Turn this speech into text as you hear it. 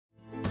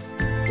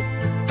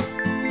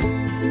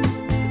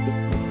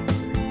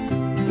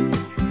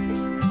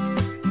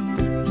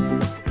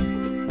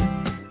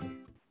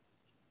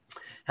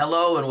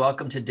Hello and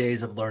welcome to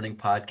Days of Learning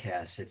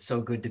podcast. It's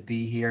so good to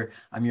be here.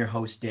 I'm your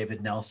host,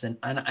 David Nelson,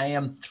 and I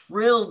am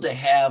thrilled to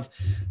have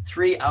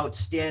three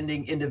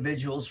outstanding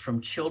individuals from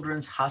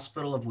Children's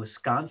Hospital of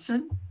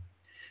Wisconsin.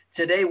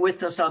 Today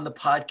with us on the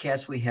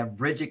podcast, we have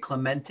Bridget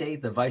Clemente,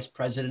 the Vice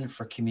President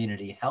for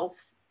Community Health.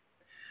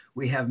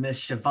 We have Ms.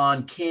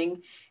 Siobhan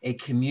King, a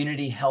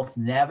Community Health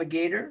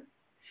Navigator.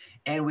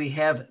 And we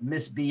have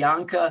Ms.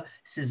 Bianca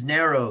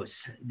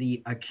Cisneros,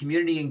 the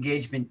Community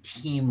Engagement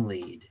Team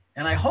Lead.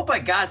 And I hope I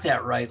got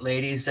that right,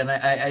 ladies. And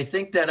I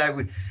think that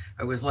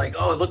I was like,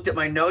 oh, I looked at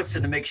my notes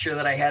and to make sure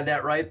that I had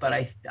that right, but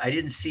I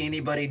didn't see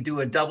anybody do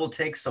a double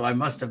take, so I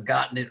must have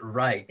gotten it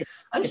right.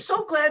 I'm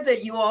so glad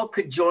that you all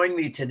could join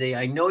me today.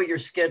 I know your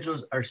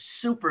schedules are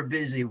super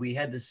busy. We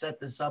had to set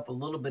this up a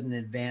little bit in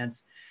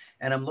advance,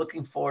 and I'm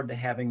looking forward to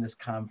having this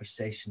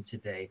conversation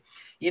today.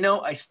 You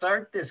know, I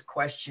start this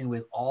question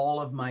with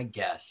all of my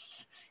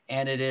guests.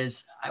 And it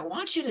is, I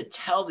want you to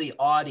tell the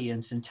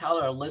audience and tell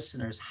our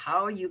listeners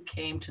how you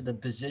came to the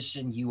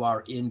position you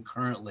are in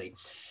currently.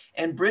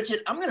 And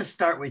Bridget, I'm going to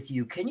start with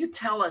you. Can you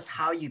tell us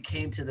how you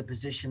came to the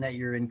position that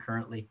you're in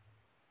currently?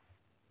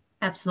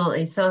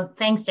 Absolutely. So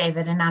thanks,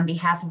 David. And on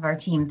behalf of our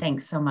team,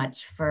 thanks so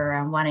much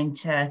for wanting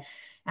to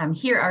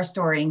hear our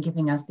story and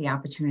giving us the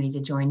opportunity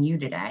to join you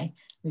today.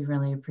 We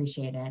really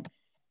appreciate it.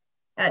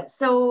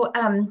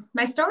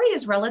 My story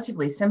is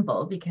relatively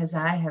simple because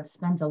I have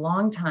spent a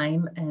long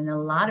time and a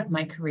lot of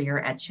my career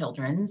at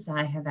Children's.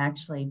 I have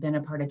actually been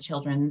a part of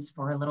Children's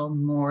for a little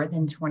more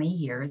than 20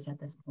 years at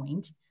this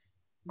point.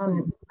 But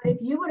if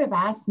you would have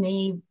asked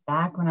me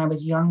back when I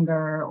was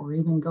younger or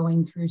even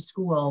going through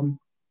school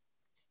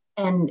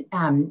and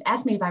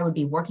asked me if I would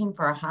be working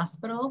for a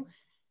hospital,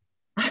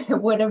 I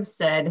would have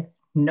said,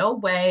 no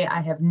way,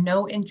 I have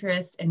no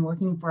interest in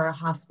working for a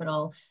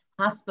hospital.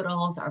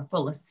 Hospitals are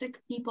full of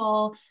sick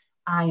people.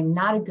 I'm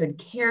not a good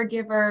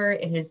caregiver.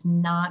 It is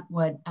not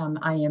what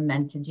I am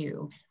meant to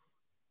do.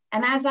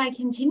 And as I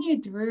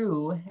continued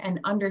through and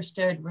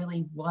understood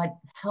really what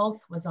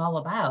health was all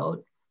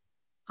about,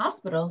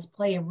 hospitals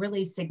play a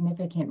really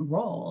significant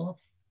role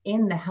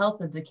in the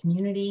health of the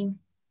community,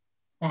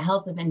 the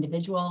health of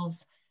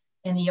individuals,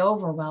 and the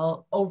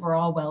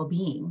overall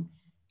well-being.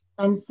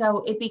 And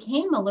so it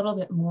became a little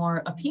bit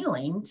more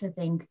appealing to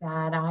think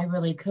that I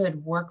really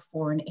could work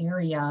for an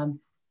area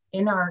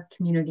in our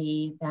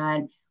community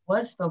that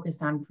was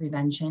focused on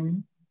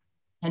prevention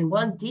and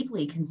was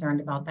deeply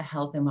concerned about the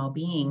health and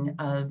well-being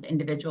of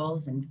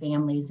individuals and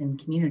families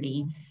and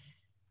community.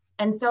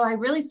 And so I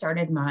really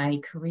started my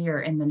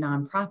career in the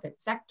nonprofit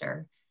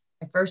sector.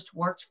 I first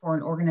worked for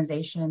an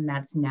organization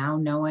that's now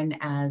known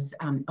as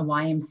a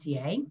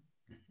YMCA.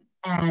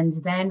 And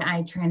then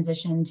I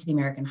transitioned to the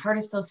American Heart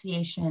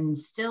Association,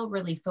 still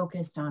really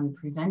focused on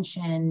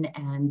prevention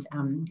and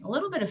a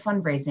little bit of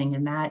fundraising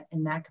in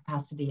that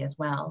capacity as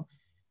well.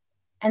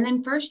 And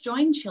then first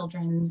joined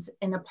Children's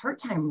in a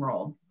part-time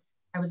role.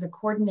 I was a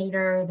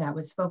coordinator that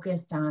was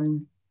focused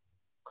on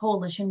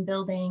coalition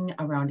building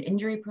around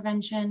injury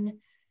prevention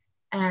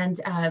and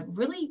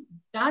really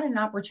got an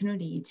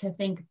opportunity to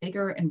think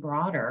bigger and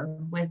broader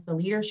with the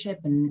leadership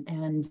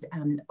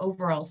and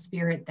overall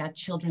spirit that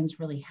Children's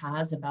really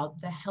has about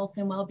the health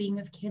and well-being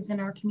of kids in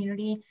our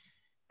community.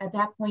 At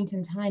that point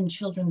in time,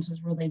 Children's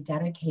was really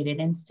dedicated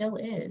and still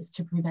is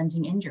to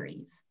preventing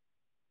injuries.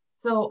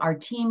 So our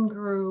team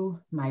grew,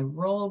 my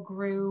role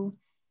grew,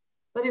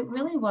 but it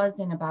really was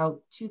in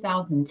about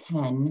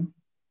 2010,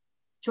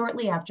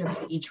 shortly after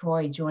Peggy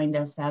Troy joined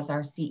us as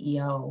our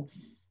CEO,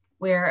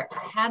 where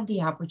I had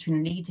the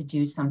opportunity to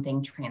do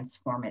something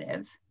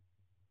transformative.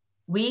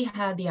 We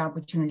had the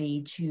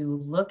opportunity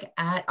to look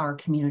at our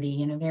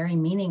community in a very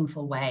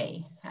meaningful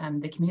way.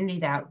 The community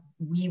that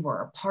we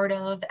were a part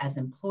of as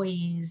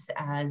employees,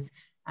 as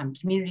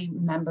community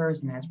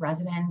members and as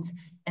residents,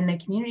 and the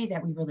community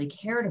that we really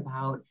cared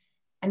about.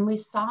 And we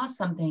saw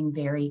something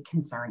very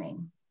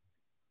concerning.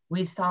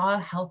 We saw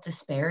health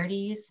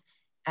disparities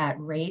at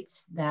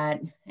rates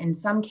that in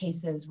some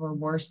cases were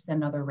worse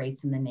than other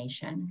rates in the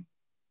nation.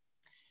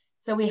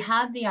 So we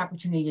had the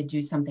opportunity to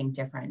do something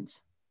different.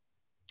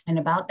 And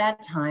about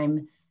that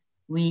time,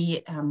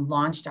 we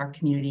launched our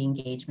community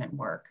engagement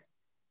work.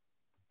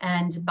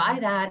 And by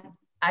that,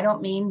 I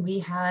don't mean we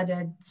had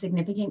a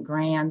significant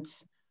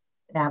grant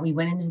that we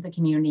went into the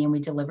community and we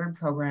delivered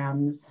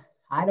programs.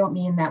 I don't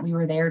mean that we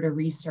were there to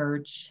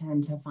research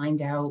and to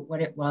find out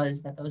what it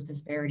was that those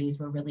disparities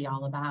were really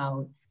all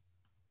about.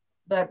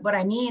 But what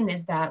I mean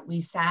is that we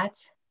sat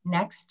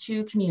next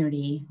to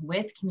community,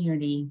 with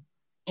community,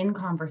 in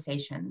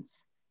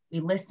conversations. We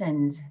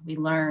listened, we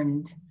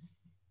learned,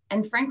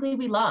 and frankly,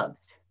 we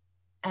loved.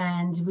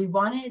 And we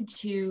wanted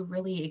to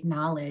really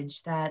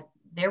acknowledge that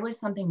there was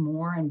something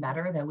more and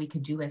better that we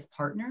could do as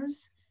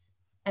partners.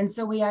 And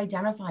so we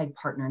identified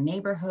partner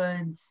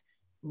neighborhoods.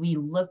 We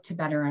looked to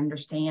better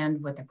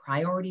understand what the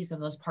priorities of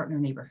those partner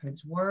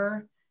neighborhoods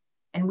were.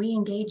 And we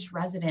engaged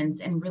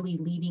residents in really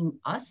leading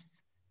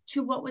us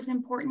to what was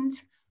important,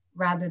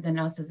 rather than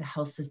us as a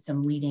health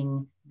system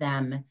leading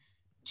them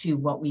to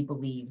what we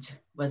believed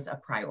was a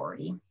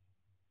priority.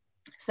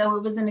 So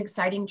it was an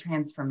exciting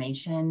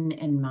transformation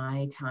in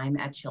my time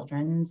at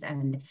Children's.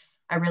 And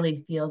I really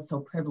feel so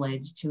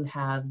privileged to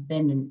have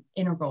been an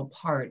integral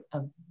part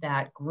of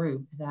that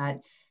group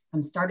that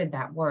started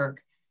that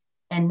work.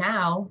 And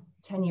now,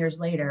 10 years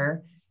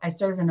later, I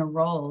serve in a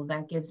role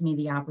that gives me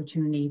the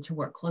opportunity to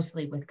work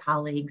closely with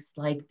colleagues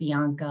like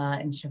Bianca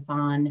and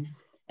Chiffon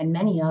and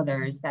many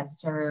others that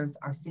serve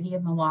our city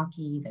of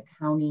Milwaukee, the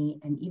county,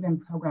 and even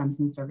programs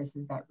and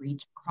services that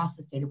reach across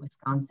the state of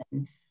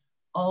Wisconsin,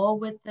 all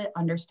with the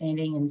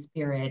understanding and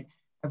spirit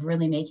of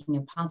really making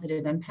a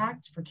positive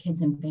impact for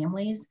kids and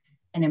families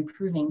and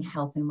improving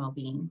health and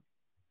well-being.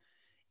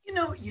 You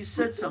know, you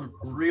said some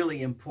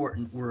really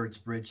important words,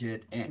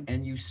 Bridget,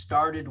 and you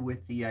started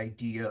with the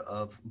idea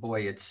of,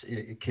 boy,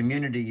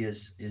 community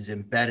is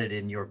embedded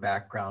in your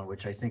background,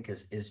 which I think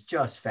is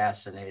just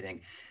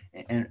fascinating.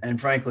 And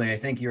frankly, I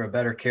think you're a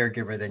better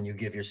caregiver than you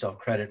give yourself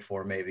credit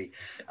for, maybe.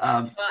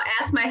 Well,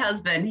 ask my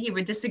husband, he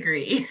would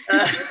disagree.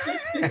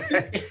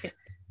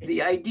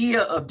 The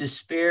idea of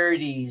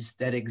disparities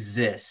that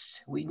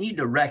exist, we need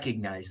to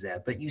recognize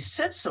that. But you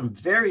said some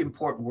very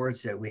important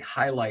words that we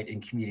highlight in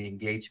community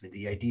engagement,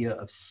 the idea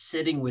of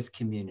sitting with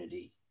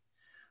community,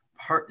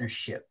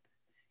 partnership,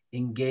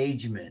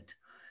 engagement.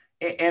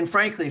 And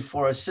frankly,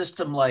 for a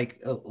system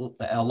like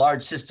a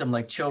large system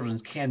like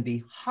Children's can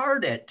be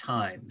hard at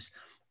times.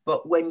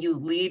 But when you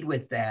lead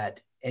with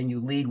that and you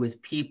lead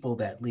with people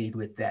that lead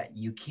with that,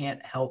 you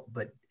can't help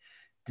but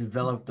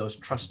develop those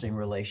trusting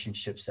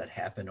relationships that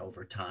happen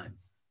over time.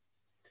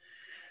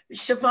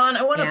 Siobhan,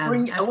 I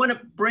want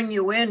to bring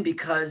you in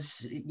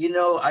because, you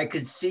know, I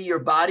could see your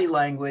body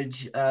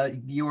language.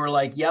 You were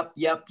like, yep,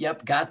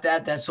 got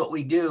that. That's what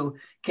we do.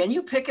 Can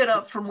you pick it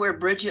up from where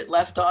Bridget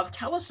left off?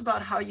 Tell us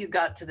about how you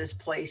got to this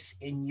place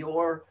in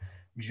your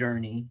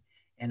journey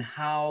and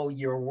how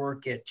your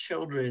work at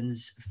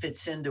Children's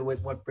fits into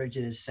with what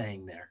Bridget is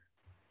saying there.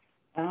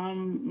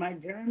 My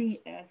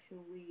journey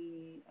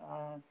actually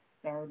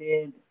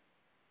started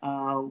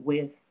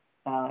with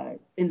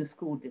in the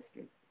school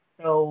district.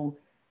 So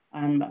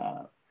I'm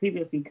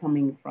previously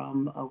coming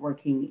from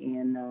working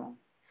in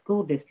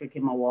school district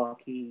in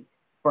Milwaukee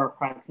for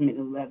approximately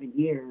 11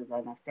 years,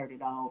 and I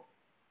started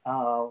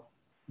out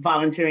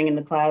volunteering in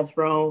the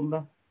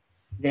classroom,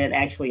 then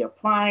actually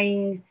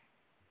applying,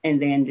 and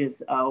then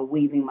just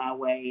weaving my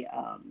way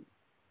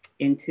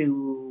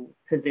into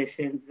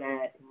positions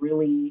that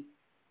really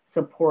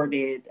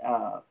supported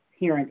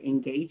parent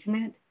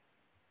engagement.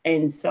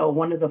 And so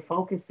one of the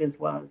focuses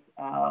was,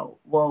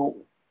 well,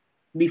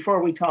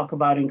 before we talk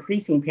about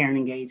increasing parent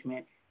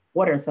engagement,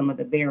 what are some of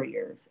the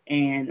barriers?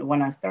 And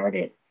when I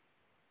started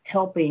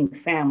helping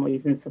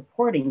families and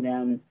supporting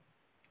them,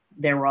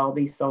 there were all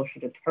these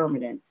social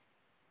determinants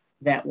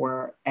that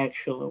were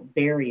actual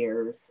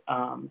barriers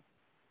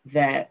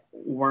that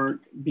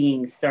weren't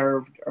being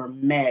served or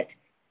met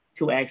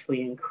to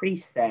actually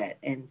increase that.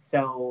 And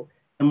so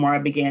the more I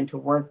began to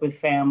work with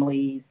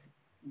families,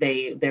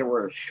 there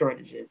were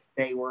shortages.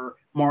 They were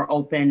more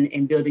open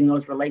in building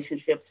those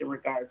relationships in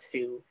regards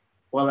to,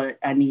 well,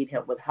 I need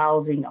help with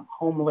housing, I'm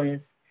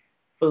homeless,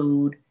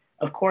 food.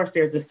 Of course,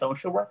 there's the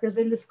social workers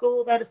in the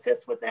school that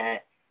assist with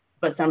that,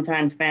 but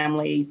sometimes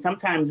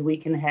we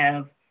can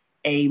have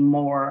a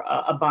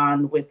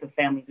bond with the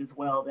families as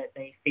well, that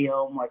they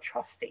feel more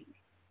trusting,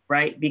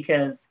 right?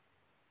 Because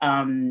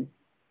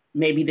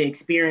maybe the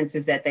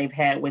experiences that they've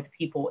had with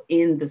people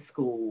in the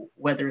school,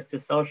 whether it's the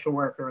social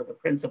worker or the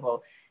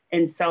principal.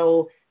 And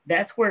so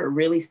that's where it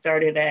really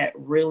started at,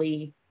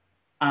 really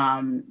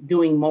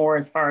doing more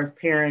as far as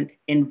parent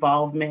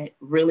involvement,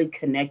 really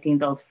connecting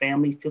those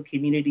families to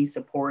community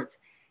supports.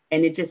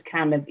 And it just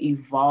kind of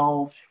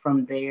evolved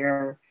from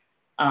there.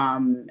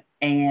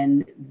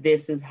 And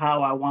this is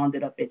how I wound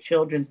up at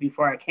Children's.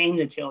 Before I came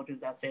to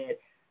Children's, I said,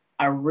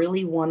 I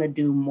really want to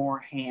do more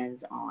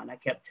hands-on. I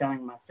kept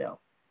telling myself,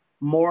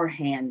 more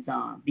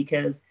hands-on,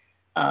 because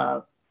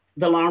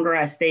the longer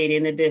I stayed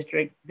in the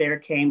district, there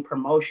came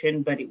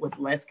promotion, but it was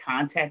less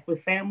contact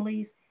with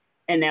families.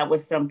 And that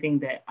was something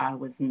that I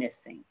was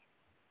missing.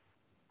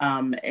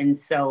 And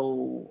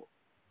so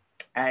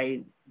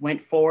I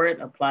went for it,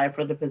 applied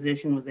for the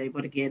position, was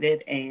able to get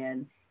it.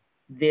 And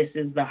this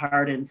is the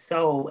heart and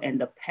soul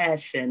and the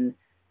passion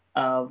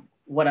of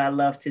what I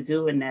love to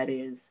do. And that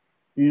is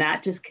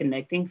not just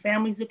connecting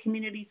families to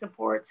community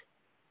supports,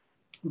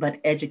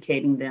 but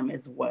educating them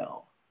as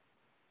well.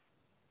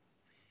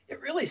 It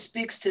really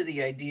speaks to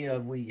the idea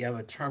of, we have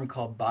a term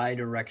called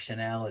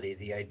bidirectionality,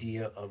 the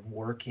idea of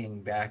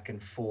working back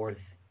and forth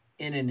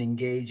in an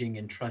engaging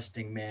and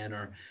trusting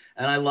manner.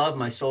 And I love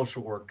my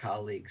social work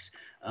colleagues,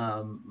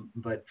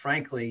 but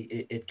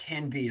frankly, it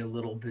can be a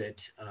little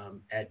bit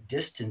at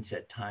distance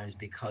at times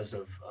because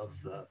of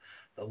the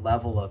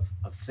level of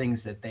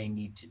things that they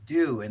need to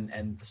do.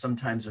 And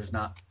sometimes there's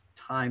not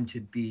time to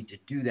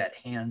do that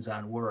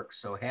hands-on work.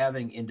 So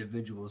having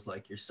individuals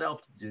like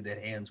yourself to do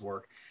that hands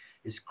work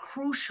is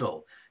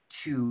crucial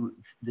to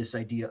this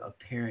idea of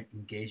parent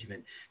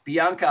engagement.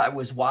 Bianca, I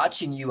was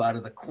watching you out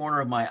of the corner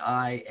of my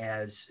eye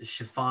as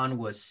Chiffon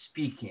was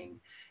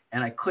speaking,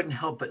 and I couldn't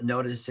help but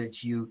notice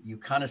that you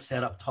kind of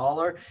sat up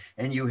taller,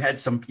 and you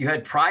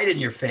had pride in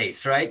your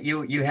face, right?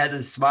 You had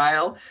a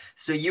smile.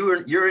 So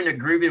you're in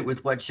agreement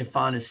with what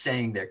Chiffon is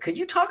saying there. Could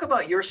you talk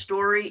about your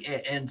story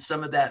and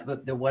some of that,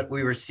 what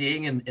we were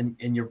seeing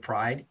in your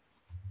pride?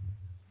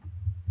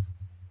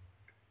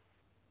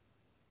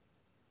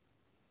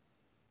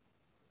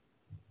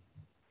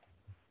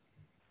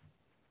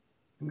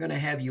 I'm going to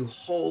have you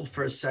hold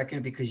for a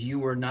second because you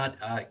were not,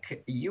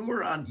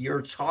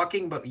 you're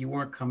talking, but you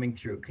weren't coming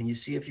through. Can you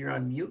see if you're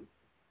on mute?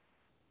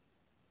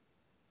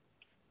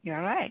 You're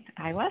right.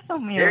 I was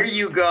on mute. There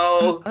you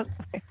go.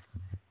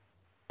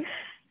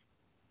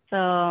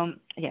 So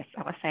yes,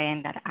 I was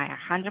saying that I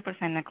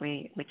 100%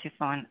 agree with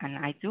Chiffon,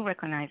 and I do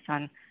recognize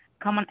some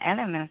common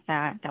elements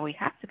that we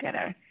have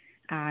together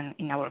and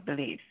in our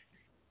beliefs.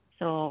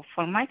 So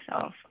for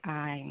myself,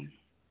 I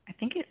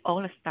think it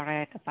all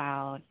started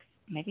about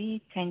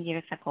maybe 10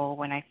 years ago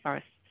when I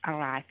first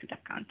arrived to the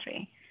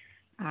country.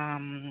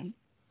 I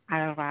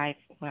arrived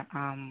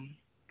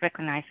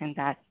recognizing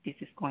that this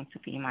is going to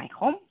be my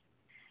home,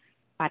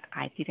 but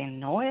I didn't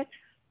know it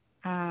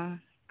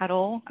at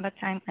all at the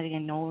time. I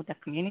didn't know the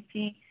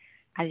community.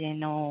 I didn't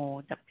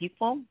know the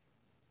people.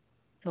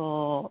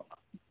 So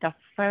the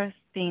first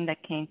thing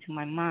that came to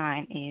my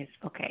mind is,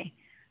 okay,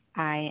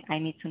 I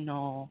need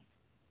to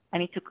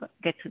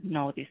get to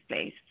know this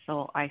place.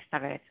 So I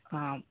started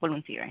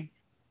volunteering.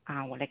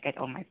 When I get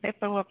all my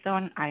paperwork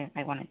done, I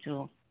wanted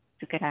to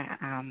get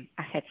a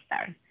head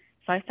start.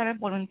 So I started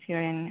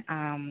volunteering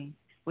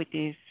with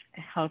this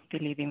healthy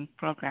living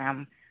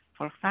program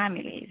for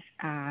families.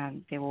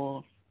 They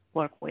will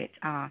work with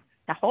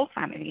the whole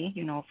family,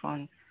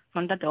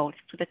 from the adults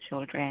to the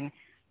children,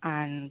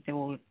 and they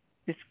will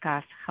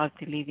discuss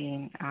healthy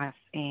living as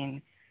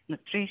in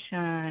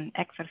nutrition,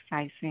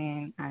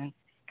 exercising, and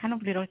kind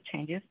of little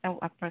changes that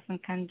a person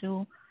can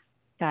do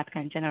that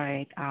can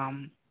generate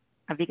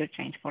a bigger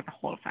change for the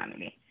whole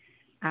family.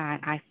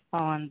 And I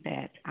found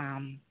that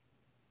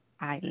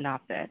I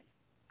loved it.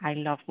 I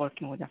love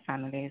working with the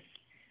families.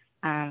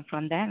 And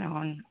from then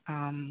on,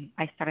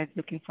 I started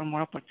looking for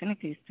more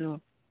opportunities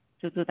to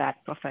do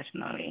that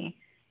professionally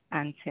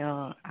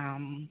until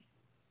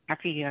a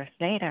few years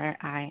later,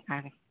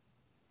 I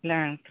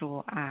learned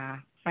through a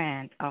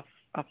friend of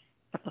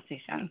the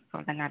position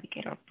for the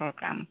Navigator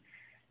program.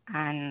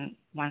 And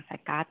once I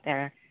got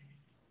there,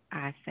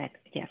 I said,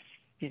 yes,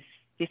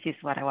 this is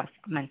what I was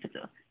meant to do.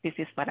 This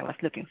is what I was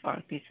looking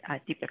for, these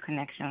deeper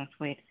connections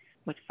with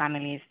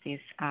families, these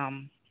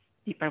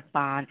deeper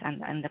bonds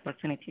and the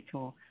opportunity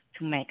to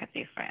make a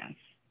difference.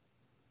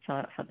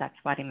 So that's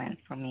what it meant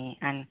for me.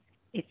 And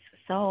it's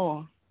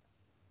so,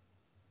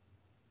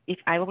 if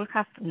I would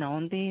have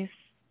known this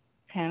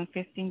 10,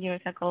 15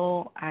 years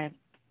ago, I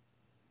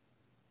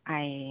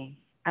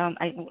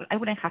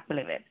wouldn't have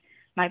believed it.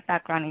 My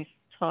background is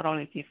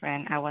totally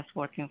different. I was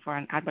working for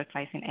an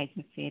advertising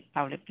agency,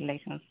 public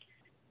relations,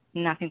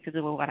 nothing to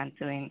do with what I'm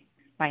doing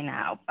right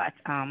now, but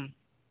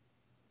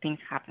things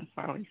happen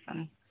for a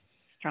reason.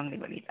 Strongly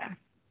believe that.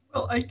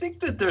 Well, I think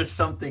that there's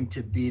something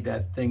to be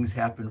that things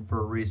happen for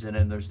a reason,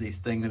 and there's these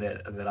things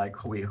that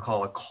we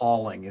call a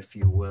calling, if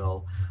you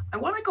will. I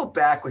want to go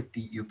back with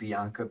you,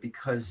 Bianca,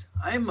 because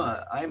I'm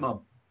a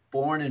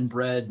born and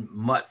bred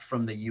mutt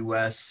from the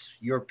U.S.,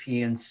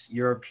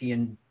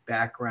 European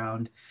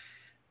background.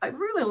 I'd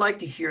really like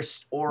to hear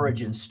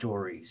origin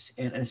stories,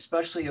 and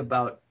especially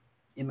about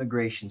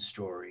immigration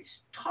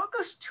stories. Talk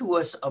to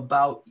us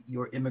about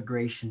your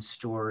immigration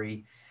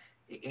story,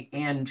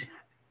 and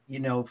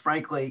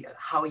frankly,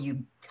 how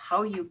you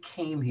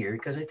came here,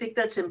 because I think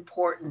that's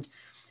important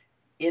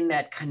in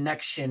that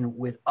connection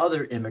with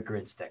other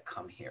immigrants that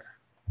come here.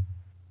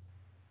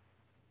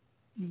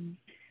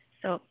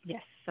 So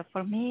yes, so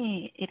for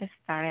me, it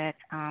started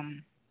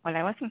while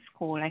I was in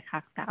school. I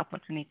had the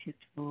opportunity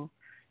to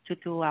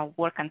do a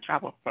work and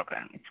travel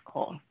program, it's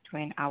called.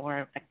 During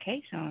our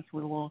vacations,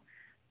 we will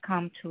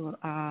come to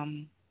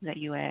the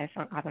US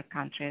or other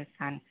countries,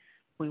 and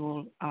we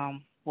will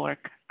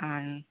work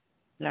and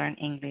learn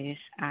English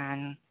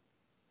and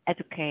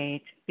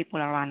educate people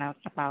around us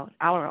about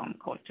our own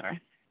culture.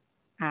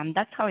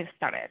 That's how it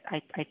started.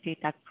 I did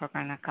that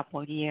program a couple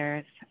of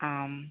years.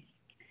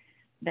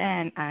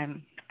 Then I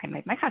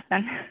met my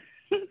husband,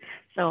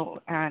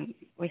 so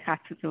we had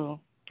to do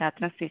that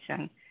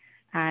transition,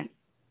 and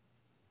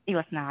it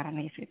was not an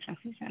easy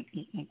transition.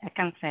 I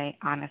can say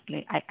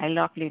honestly, I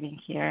love living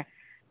here.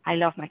 I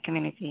love my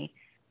community,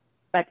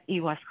 but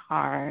it was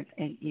hard,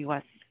 and it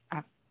was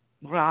a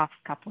rough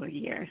couple of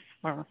years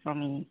for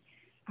me.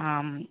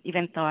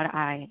 Even though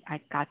I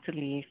got to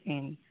live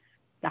in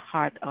the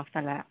heart of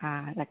the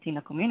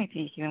Latino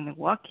community here in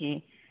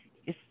Milwaukee,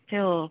 it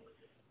still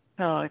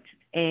felt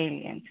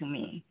alien to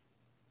me.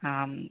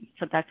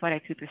 So that's why I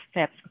took the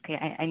steps. Okay,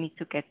 I need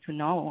to get to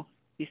know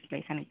this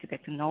place. I need to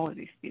get to know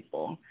these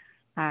people.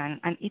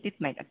 And it did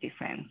make a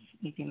difference.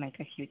 It did make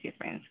a huge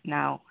difference.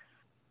 Now,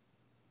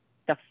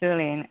 the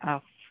feeling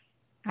of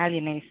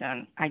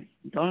alienation, I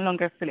don't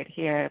longer feel it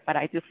here, but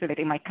I do feel it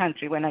in my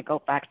country when I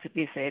go back to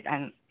visit,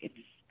 and it's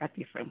a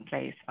different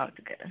place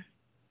altogether.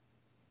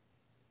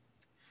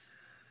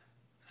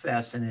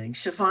 Fascinating.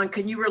 Chiffon,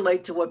 can you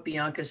relate to what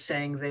Bianca's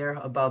saying there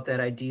about that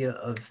idea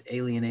of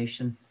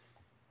alienation?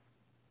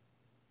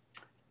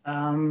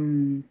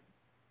 I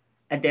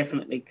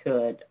definitely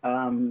could.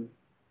 The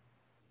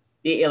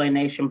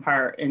alienation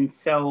part. And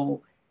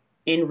so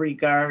in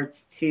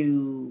regards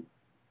to,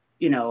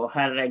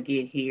 how did I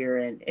get here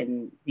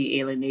and the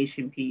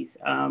alienation piece,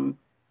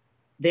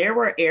 there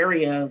were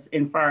areas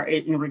in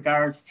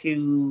regards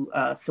to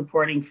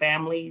supporting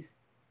families,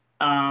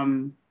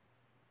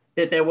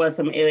 that there was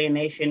some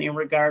alienation in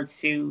regards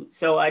to,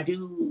 so I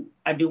do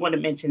want to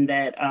mention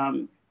that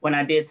when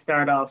I did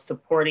start off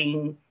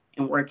supporting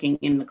and working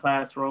in the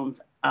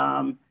classrooms,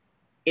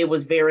 it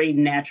was very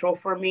natural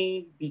for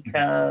me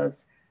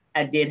because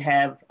I did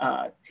have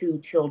 2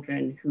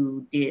 children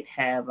who did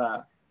have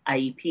a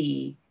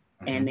IEP,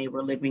 and they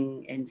were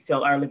living and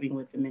still are living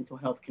with a mental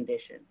health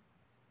condition.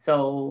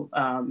 So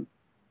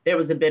there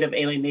was a bit of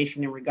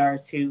alienation in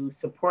regards to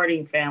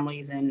supporting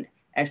families and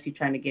actually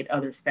trying to get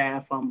other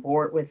staff on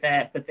board with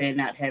that, but then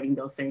not having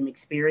those same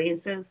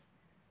experiences.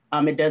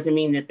 It doesn't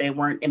mean that they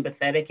weren't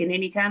empathetic in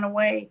any kind of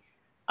way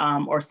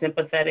or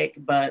sympathetic,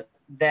 but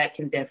that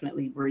can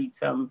definitely breed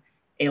some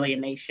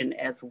alienation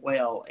as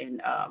well,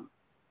 and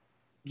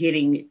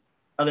getting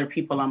other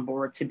people on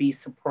board to be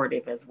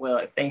supportive as well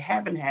if they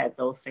haven't had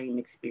those same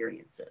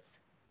experiences.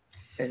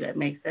 Does that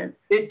make sense?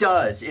 It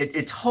does.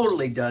 It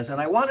totally does. And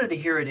I wanted to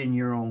hear it in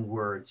your own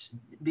words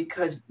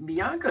because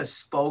Bianca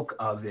spoke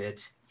of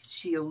it.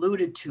 She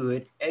alluded to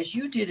it, as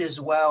you did as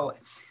well,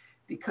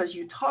 because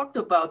you talked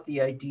about the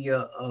idea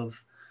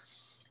of,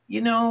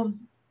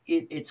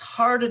 it's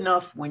hard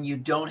enough when you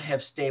don't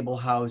have stable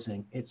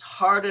housing. It's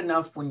hard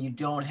enough when you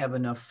don't have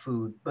enough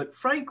food. But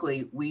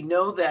frankly, we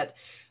know that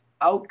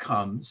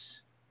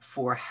outcomes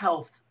for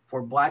health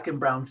for Black and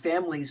Brown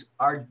families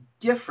are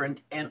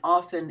different and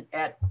often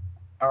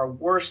are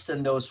worse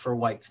than those for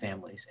white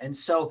families. And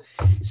so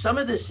some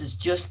of this is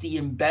just the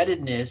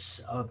embeddedness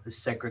of the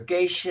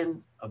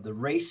segregation, of the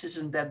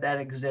racism that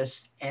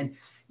exists. And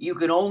you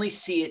can only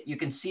see it, you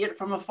can see it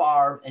from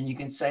afar and you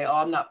can say, oh,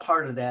 I'm not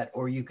part of that,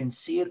 or you can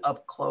see it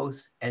up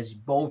close as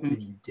both of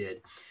you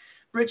did.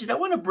 Bridget, I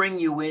want to bring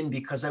you in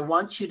because I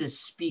want you to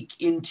speak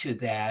into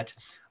that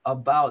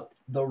about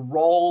the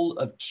role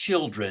of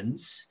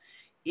children's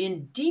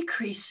in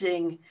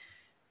decreasing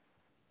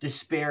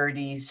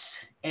disparities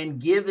and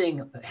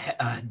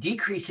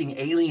decreasing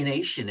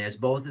alienation, as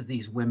both of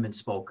these women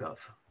spoke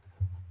of.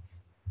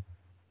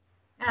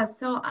 Yeah,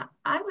 so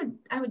I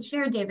would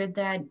share, David,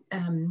 that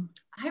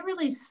I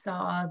really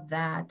saw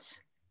that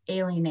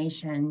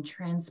alienation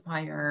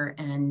transpire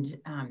and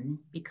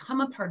become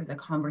a part of the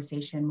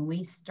conversation when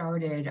we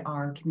started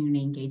our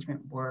community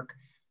engagement work,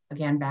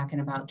 again, back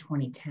in about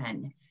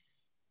 2010.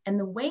 And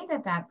the way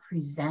that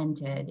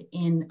presented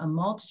in a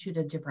multitude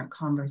of different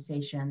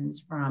conversations,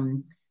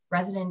 from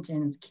resident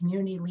and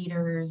community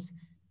leaders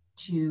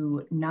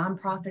to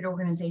nonprofit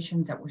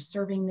organizations that were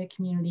serving the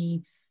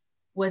community,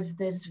 was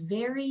this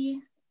very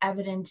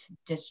evident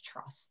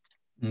distrust.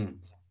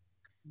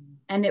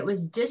 And it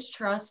was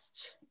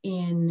distrust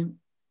in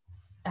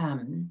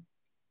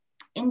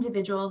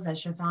individuals,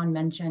 as Chiffon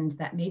mentioned,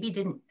 that maybe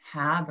didn't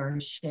have or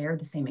share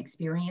the same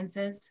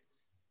experiences.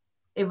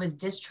 It was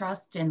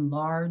distrust in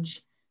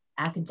large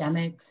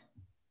academic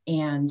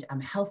and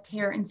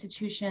healthcare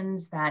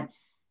institutions that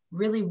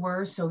really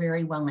were so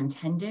very well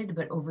intended,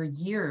 but over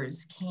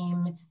years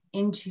came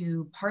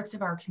into parts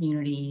of our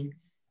community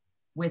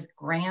with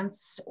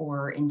grants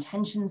or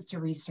intentions to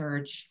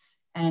research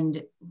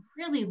and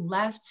really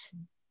left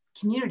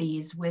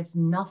communities with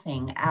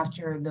nothing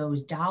after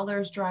those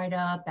dollars dried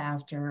up,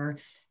 after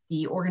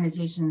the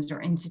organizations or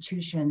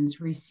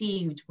institutions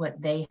received what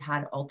they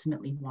had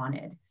ultimately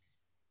wanted.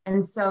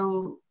 And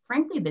so,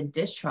 frankly, the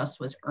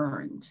distrust was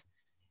earned.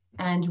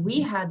 And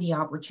we had the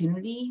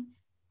opportunity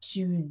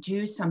to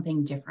do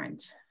something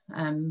different,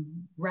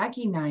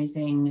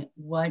 recognizing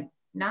what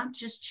not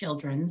just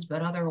children's,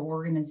 but other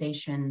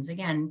organizations,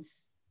 again,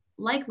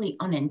 likely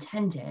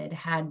unintended,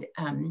 had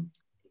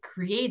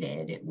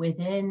created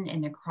within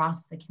and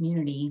across the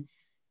community.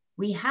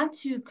 We had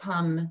to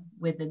come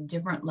with a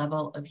different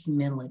level of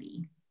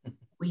humility.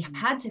 We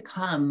had to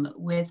come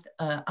with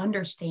an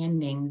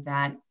understanding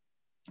that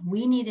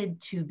we needed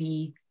to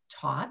be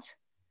taught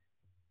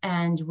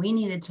and we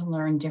needed to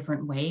learn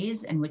different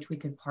ways in which we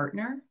could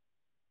partner.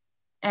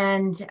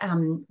 And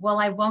while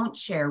I won't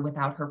share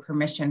without her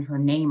permission her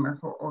name or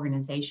her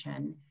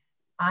organization,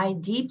 I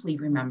deeply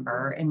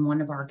remember in one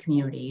of our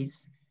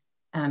communities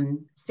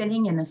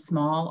sitting in a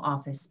small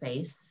office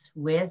space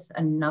with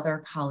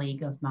another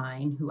colleague of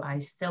mine who I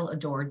still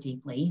adore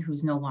deeply,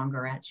 who's no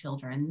longer at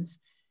Children's,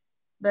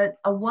 but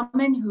a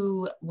woman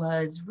who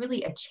was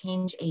really a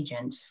change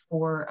agent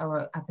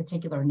for a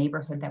particular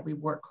neighborhood that we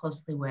work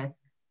closely with.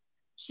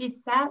 She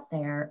sat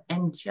there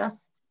and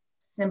just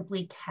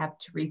simply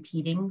kept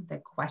repeating the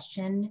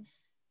question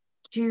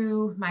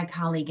to my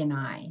colleague and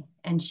I.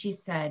 And she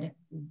said,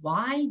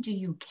 "Why do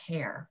you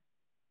care?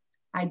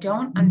 I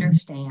don't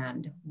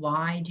understand.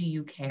 Why do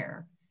you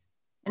care?"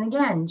 And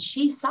again,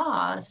 she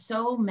saw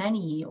so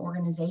many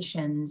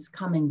organizations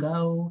come and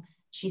go.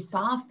 She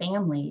saw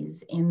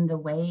families in the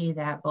way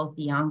that both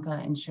Bianca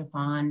and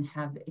Chiffon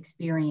have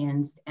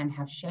experienced and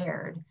have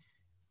shared,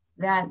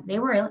 that they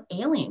were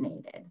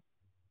alienated.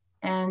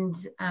 And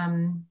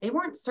they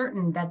weren't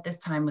certain that this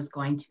time was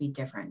going to be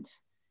different.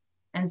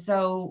 And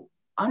so,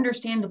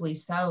 understandably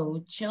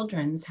so,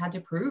 Children's had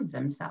to prove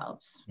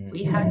themselves.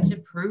 We had to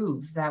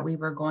prove that we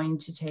were going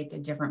to take a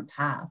different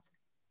path.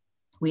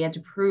 We had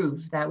to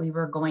prove that we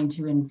were going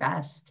to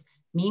invest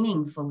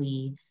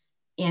meaningfully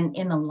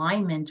in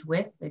alignment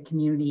with the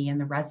community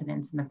and the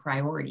residents and the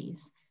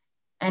priorities.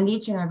 And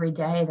each and every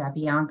day that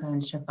Bianca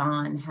and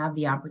Chiffon have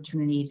the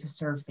opportunity to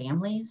serve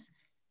families,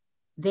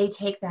 they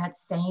take that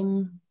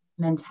same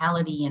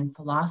mentality and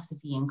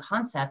philosophy and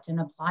concept and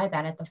apply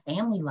that at the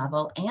family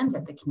level and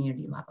at the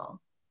community level.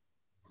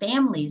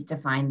 Families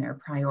define their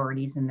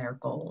priorities and their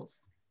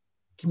goals.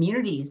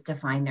 Communities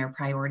define their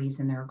priorities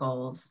and their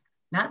goals,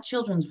 not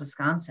Children's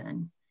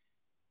Wisconsin.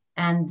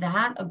 And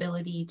that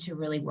ability to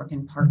really work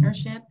in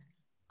partnership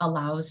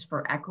allows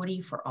for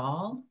equity for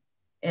all.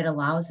 It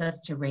allows us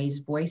to raise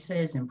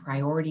voices and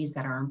priorities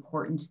that are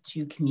important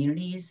to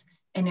communities.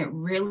 And it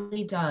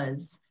really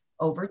does,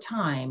 over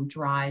time,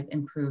 drive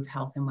improved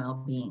health and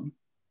well-being.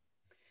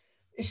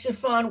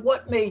 Chiffon,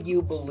 what made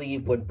you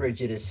believe what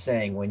Bridget is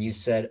saying when you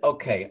said,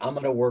 okay, I'm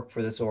going to work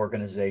for this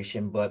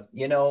organization, but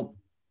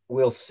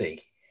we'll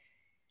see?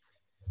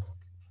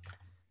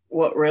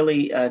 What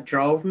really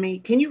drove me?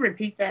 Can you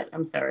repeat that?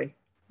 I'm sorry.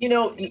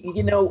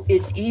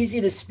 It's easy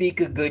to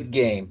speak a good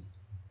game,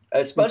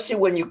 especially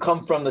when you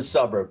come from the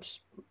suburbs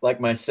like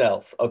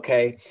myself,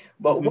 okay?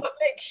 But what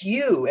makes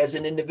you as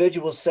an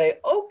individual say,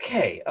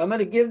 okay, I'm going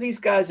to give these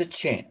guys a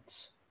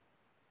chance?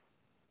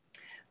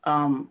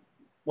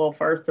 Well,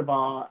 first of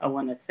all, I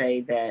want to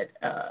say that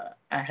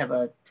I have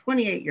a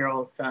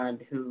 28-year-old son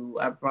who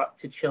I brought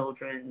to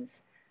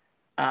Children's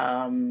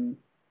when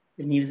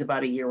he was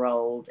about a year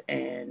old,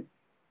 and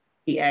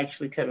he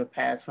actually could have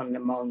passed from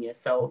pneumonia.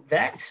 So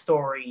that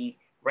story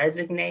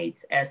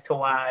resonates as to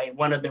why,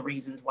 one of the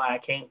reasons why I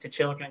came to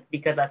Children,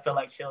 because I feel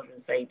like Children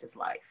saved his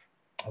life.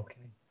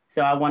 Okay.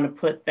 So I want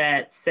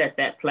to set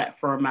that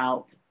platform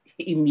out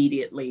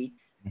immediately.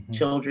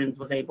 Children's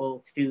was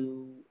able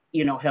to,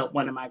 help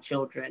one of my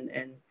children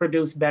and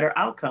produce better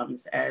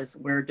outcomes, as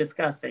we're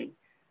discussing.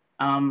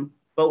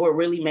 But what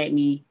really made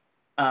me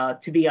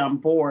to be on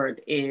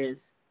board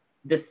is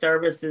the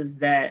services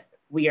that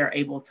we are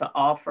able to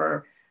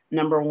offer.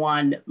 Number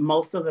one,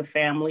 most of the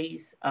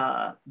families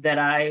that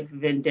I've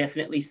been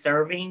definitely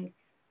serving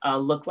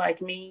look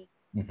like me.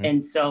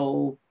 And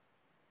so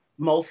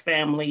most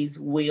families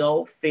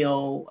will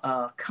feel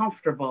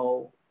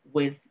comfortable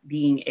with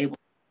being able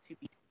to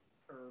be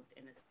served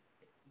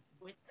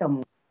with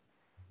someone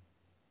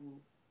who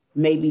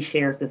maybe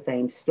shares the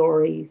same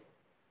stories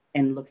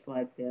and looks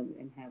like them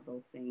and have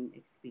those same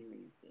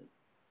experiences.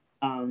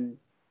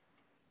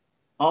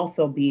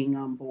 Also being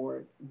on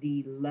board,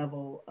 the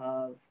level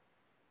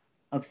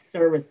of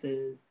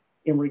services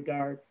in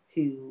regards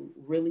to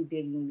really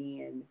digging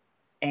in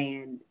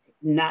and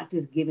not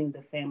just giving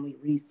the family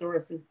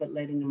resources, but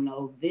letting them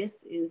know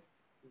this is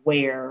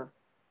where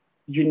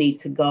you need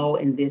to go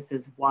and this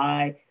is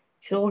why.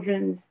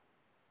 Children's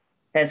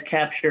has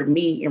captured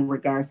me in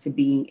regards to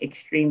being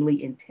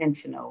extremely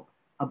intentional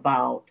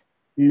about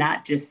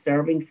not just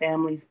serving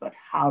families, but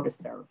how to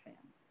serve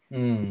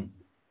families.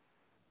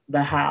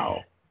 The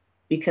how,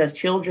 because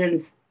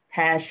Children's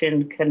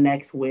passion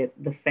connects with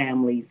the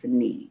family's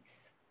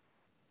needs.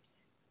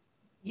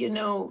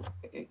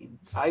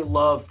 I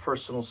love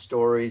personal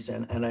stories,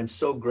 and I'm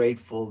so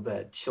grateful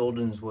that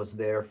Children's was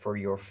there for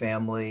your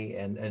family,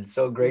 and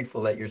so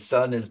grateful that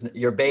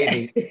your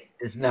baby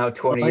is now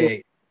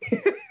 28.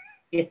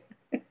 Yeah.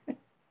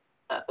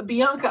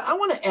 Bianca, I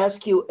want to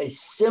ask you a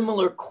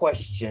similar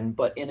question,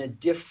 but in a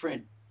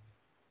different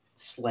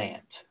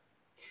slant.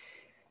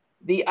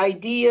 The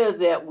idea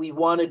that we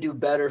want to do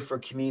better for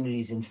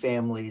communities and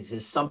families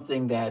is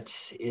something that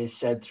is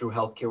said through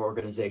healthcare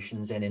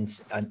organizations and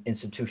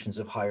institutions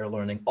of higher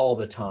learning all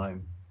the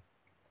time.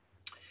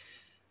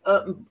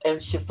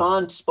 And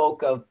Chiffon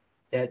spoke of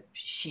that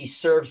she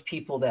serves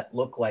people that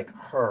look like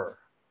her.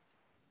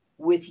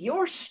 With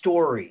your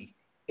story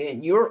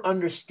and your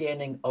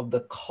understanding of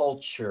the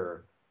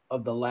culture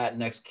of the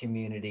Latinx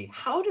community,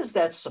 how does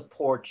that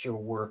support your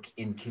work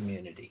in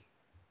community?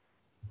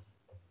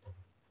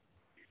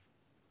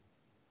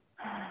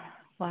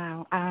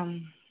 Wow.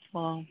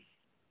 Well,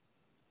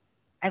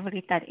 I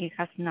believe that it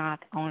has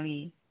not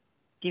only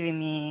given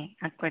me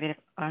a greater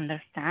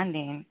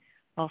understanding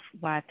of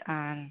what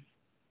an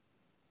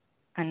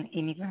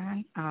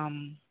immigrant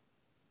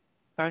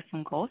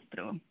person goes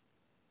through,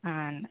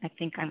 and I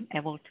think I'm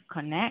able to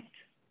connect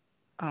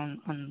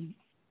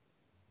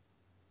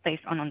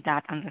based on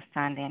that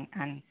understanding.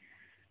 And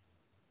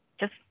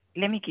just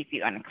let me give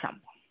you an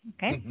example.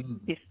 Okay,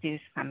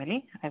 this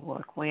family I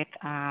work with.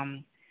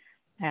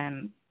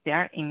 They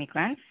are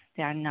immigrants.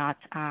 They are not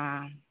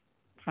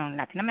from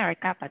Latin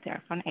America, but they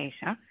are from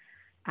Asia.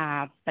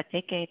 But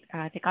they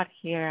got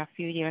here a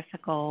few years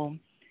ago.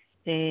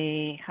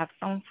 They have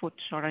some food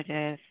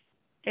shortages.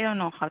 They don't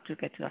know how to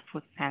get to a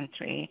food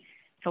pantry.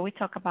 So we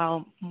talk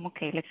about,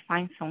 okay, let's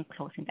find some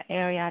clothes in the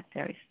area.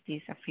 There is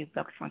this a few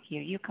blocks from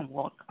here. You can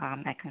walk.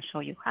 I can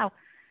show you how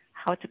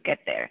to get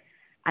there.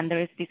 And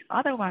there is these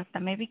other ones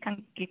that maybe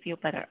can give you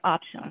better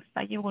options,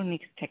 but you will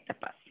need to take the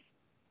bus.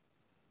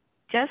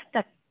 Just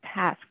the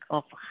task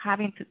of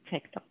having to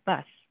take the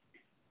bus,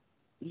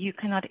 you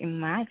cannot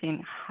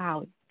imagine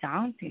how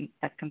daunting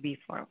that can be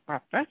for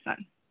a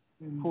person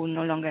who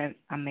no longer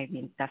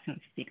maybe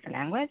doesn't speak the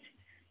language,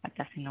 but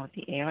doesn't know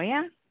the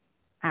area.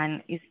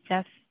 And it's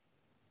just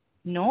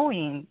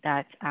knowing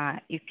that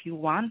if you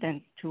want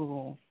them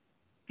to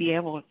be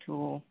able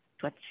to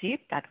achieve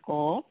that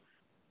goal,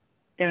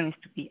 there needs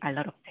to be a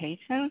lot of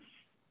patience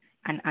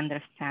and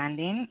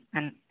understanding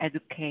and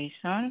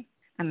education,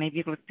 and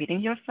maybe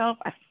repeating yourself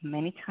as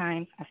many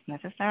times as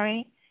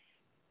necessary,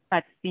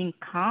 but being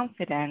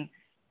confident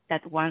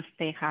that once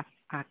they have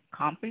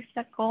accomplished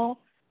that goal,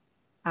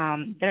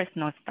 there's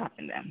no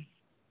stopping them.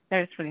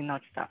 There's really no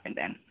stopping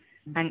them.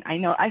 And I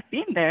know I've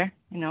been there,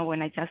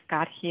 when I just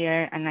got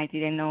here and I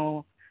didn't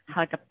know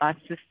how the bus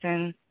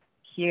system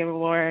here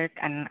worked,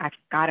 and I've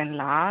gotten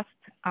lost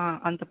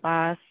on the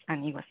bus,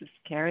 and it was a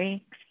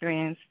scary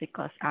experience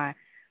because I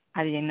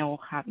didn't know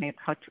how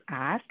to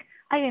ask.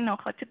 I didn't know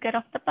how to get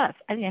off the bus.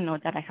 I didn't know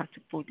that I have to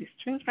pull these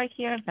strings right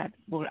here that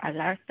will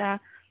alert the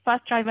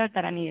bus driver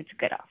that I needed to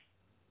get off.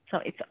 So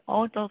it's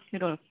all those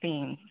little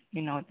things,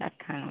 that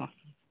kind of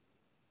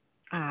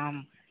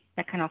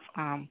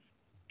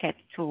get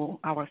to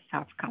our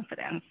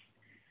self-confidence,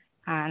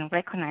 and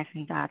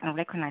recognizing that and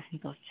recognizing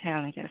those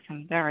challenges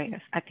and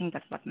barriers. I think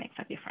that's what makes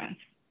a difference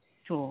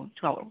to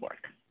our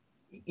work.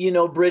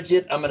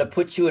 Bridget, I'm going to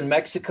put you in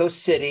Mexico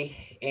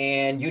City,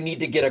 and you need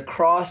to get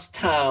across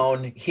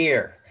town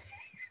here.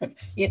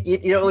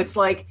 It's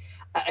like,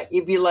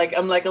 you'd be like,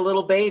 I'm like a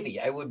little baby.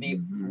 I would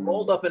be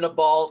rolled up in a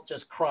ball,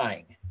 just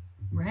crying.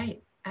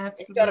 Right. Absolutely.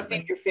 And you got to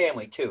feed your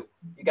family too.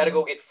 You got to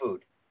go get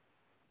food.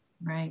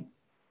 Right.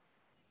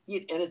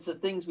 And it's the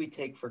things we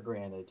take for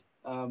granted.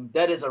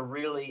 That is a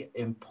really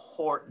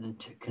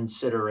important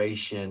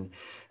consideration,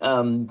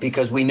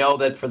 because we know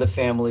that for the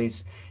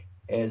families,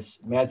 as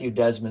Matthew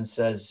Desmond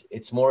says,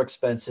 it's more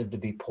expensive to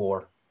be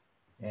poor,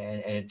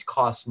 and it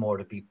costs more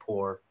to be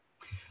poor.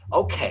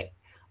 Okay.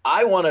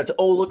 I wanted to,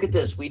 look at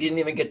this. We didn't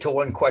even get to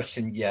one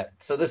question yet.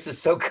 So this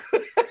is so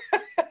good.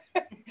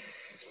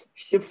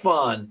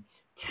 Chiffon,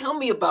 tell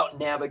me about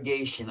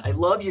navigation. I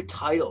love your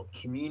title,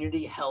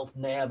 Community Health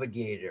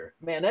Navigator.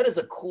 Man, that is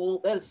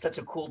such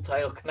a cool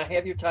title. Can I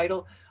have your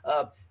title?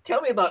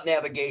 Tell me about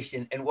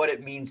navigation and what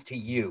it means to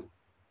you.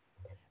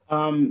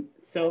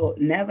 So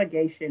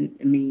navigation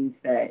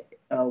means that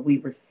we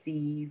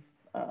receive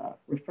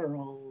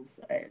referrals,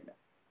 and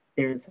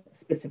there's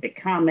specific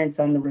comments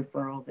on the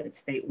referrals that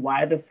state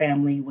why the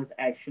family was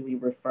actually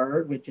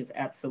referred, which is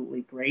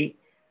absolutely great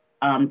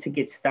to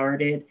get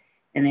started.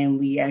 And then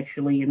we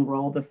actually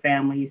enroll the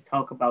families,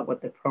 talk about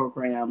what the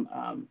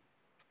program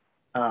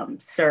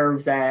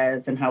serves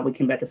as and how we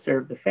can better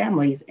serve the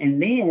families.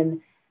 And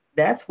then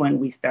that's when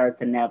we start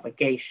the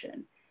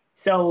navigation.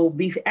 So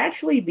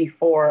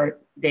before,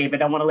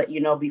 David, I want to let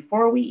you know,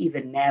 before we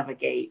even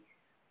navigate,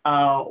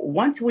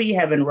 once we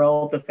have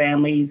enrolled the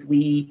families,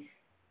 we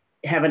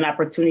have an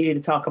opportunity to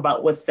talk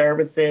about what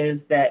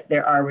services that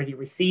they're already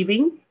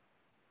receiving,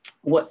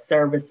 what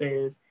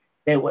services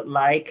they would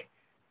like,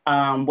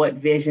 what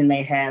vision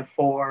they have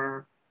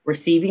for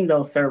receiving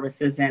those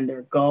services and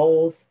their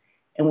goals.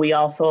 And we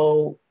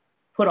also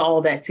put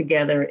all that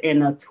together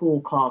in a tool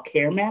called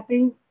care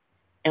mapping.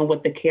 And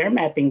what the care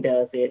mapping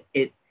does,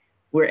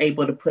 we're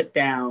able to put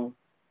down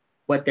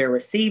what they're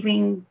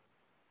receiving,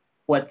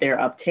 what they're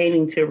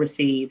obtaining to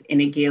receive,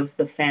 and it gives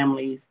the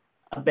families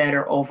a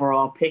better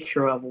overall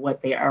picture of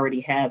what they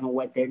already have and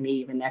what they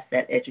need. And that's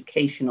that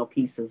educational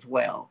piece as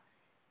well.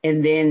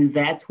 And then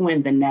that's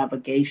when the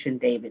navigation,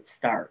 David,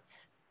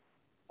 starts.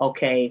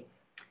 Okay,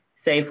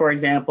 say for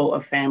example,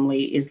 a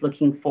family is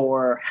looking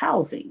for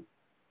housing.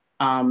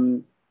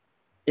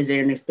 Is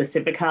there any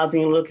specific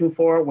housing you're looking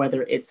for,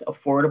 whether it's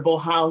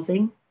affordable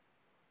housing,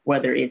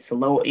 whether it's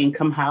low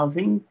income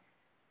housing?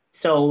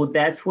 So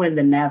that's when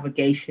the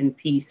navigation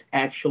piece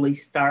actually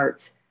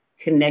starts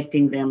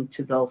connecting them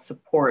to those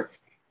supports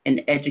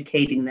and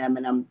educating them.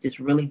 And I'm just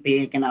really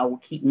big, and I will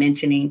keep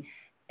mentioning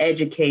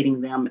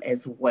educating them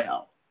as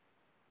well.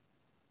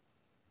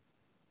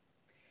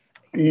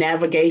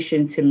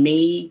 Navigation to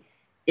me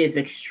is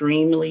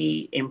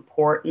extremely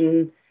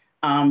important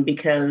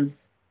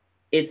because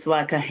it's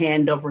like a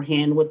hand over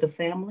hand with the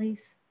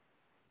families.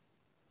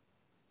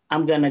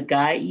 I'm going to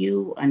guide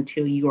you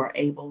until you are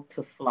able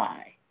to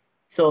fly.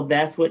 So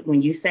that's what,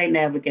 when you say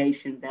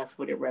navigation, that's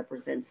what it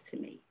represents to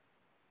me.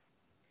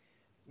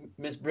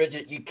 Miss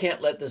Bridget, you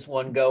can't let this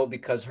one go,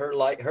 because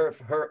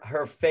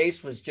her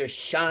face was just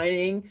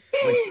shining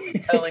when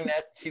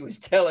she was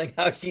telling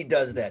how she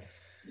does that.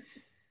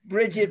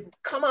 Bridget,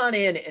 come on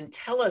in and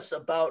tell us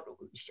about,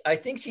 I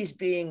think she's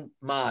being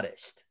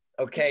modest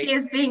Okay. She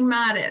is being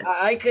modest.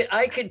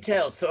 I could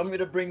tell. So I'm going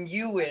to bring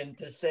you in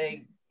to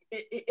say,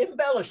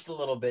 embellish a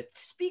little bit.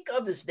 Speak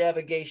of this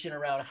navigation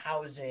around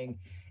housing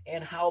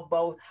and how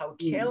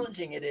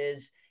challenging it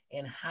is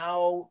and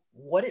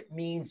what it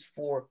means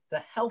for the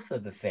health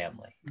of the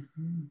family.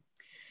 Mm-hmm.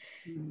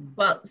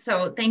 Well,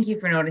 so thank you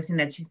for noticing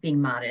that she's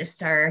being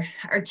modest. Our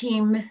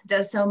team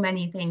does so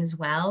many things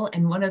well,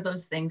 and one of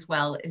those things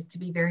well is to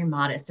be very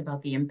modest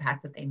about the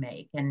impact that they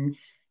make. And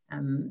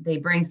they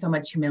bring so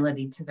much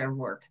humility to their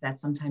work that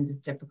sometimes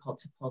it's difficult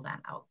to pull that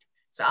out.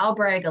 So I'll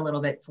brag a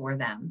little bit for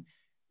them.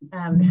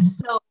 There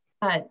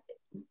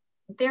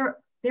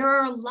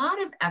are a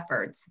lot of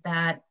efforts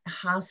that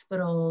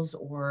hospitals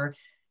or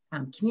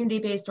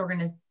community-based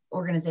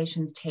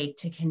organizations take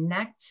to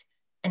connect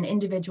an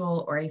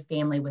individual or a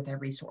family with a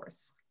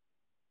resource.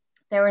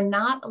 There are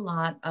not a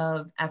lot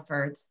of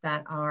efforts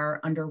that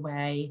are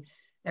underway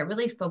that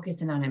really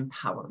focus in on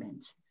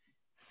empowerment.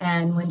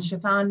 And when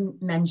Chiffon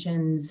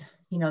mentions,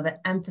 the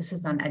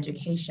emphasis on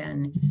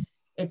education,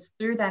 it's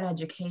through that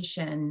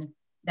education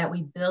that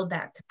we build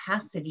that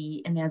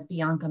capacity. And as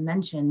Bianca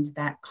mentioned,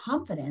 that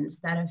confidence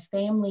that a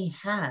family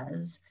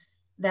has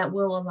that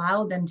will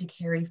allow them to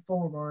carry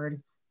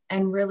forward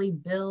and really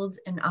build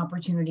an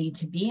opportunity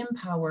to be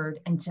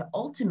empowered and to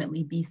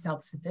ultimately be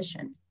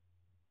self-sufficient.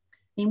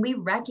 I mean, we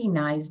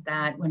recognize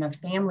that when a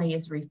family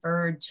is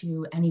referred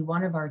to any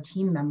one of our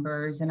team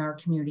members in our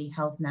community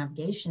health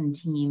navigation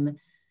team,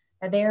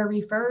 that they are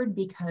referred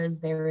because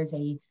there is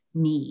a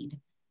need,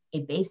 a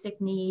basic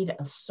need,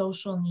 a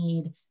social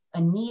need, a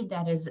need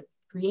that is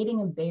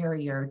creating a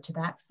barrier to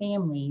that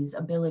family's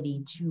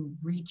ability to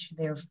reach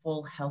their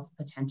full health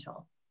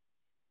potential.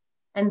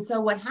 And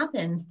so what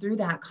happens through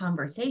that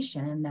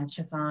conversation that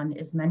Chiffon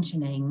is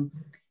mentioning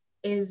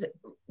is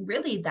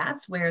really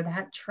that's where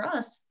that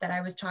trust that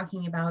I was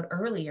talking about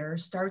earlier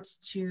starts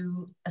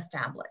to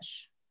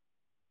establish.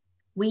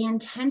 We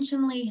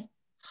intentionally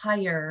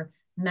hire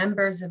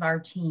members of our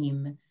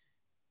team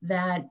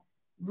that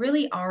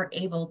really are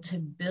able to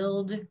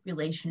build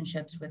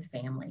relationships with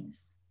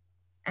families.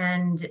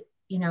 And,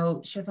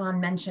 Chiffon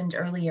mentioned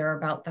earlier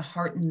about the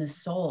heart and the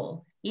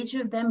soul. Each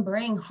of them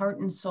bring heart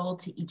and soul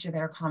to each of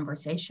their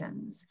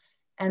conversations.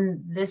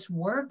 And this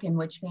work in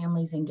which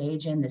families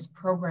engage in, this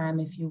program,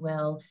 if you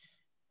will,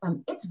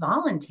 it's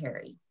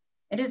voluntary.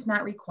 It is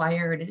not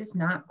required. It is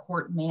not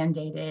court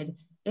mandated.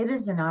 It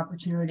is an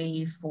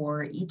opportunity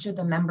for each of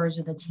the members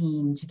of the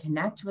team to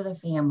connect with a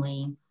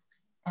family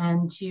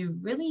and to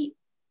really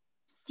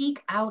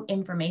seek out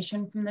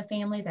information from the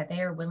family that they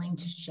are willing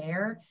to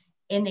share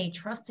in a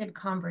trusted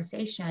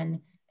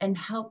conversation and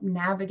help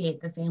navigate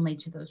the family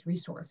to those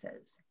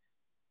resources.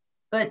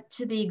 But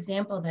to the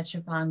example that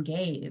Chiffon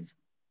gave,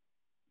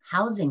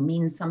 housing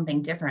means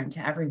something different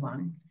to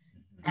everyone.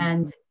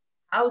 And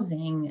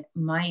housing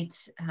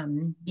might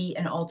be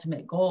an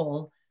ultimate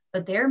goal,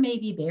 but there may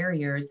be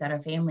barriers that a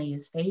family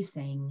is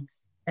facing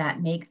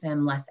that make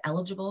them less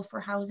eligible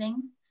for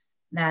housing,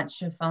 that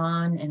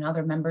Chiffon and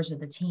other members of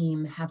the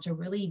team have to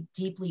really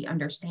deeply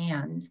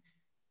understand.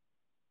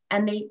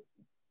 And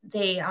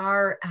they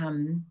are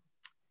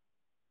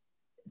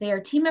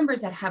team members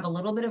that have a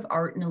little bit of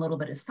art and a little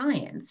bit of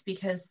science,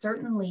 because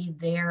certainly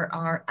there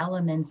are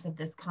elements of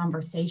this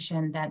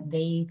conversation that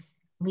they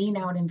lean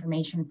out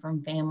information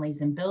from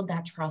families and build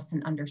that trust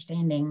and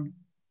understanding.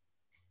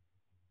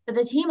 But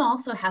the team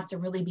also has to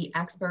really be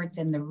experts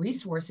in the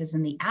resources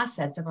and the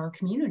assets of our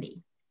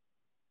community,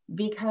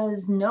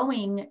 because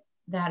knowing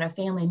that a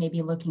family may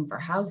be looking for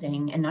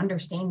housing and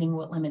understanding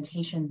what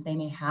limitations they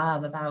may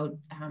have about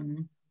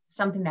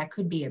something that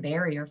could be a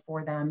barrier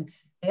for them,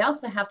 they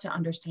also have to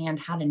understand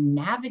how to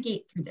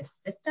navigate through the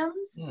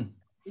systems,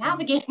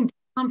 navigating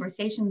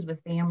conversations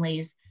with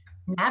families,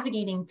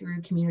 navigating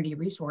through community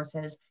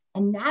resources,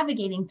 and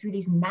navigating through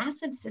these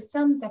massive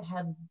systems that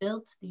have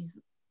built these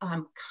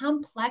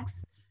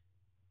complex,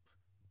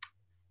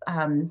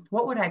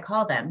 what would I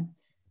call them?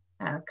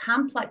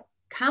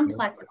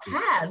 Complex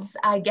paths,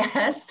 I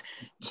guess,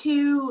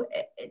 to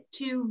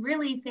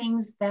really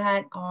things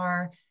that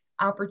are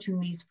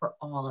opportunities for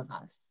all of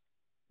us.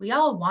 We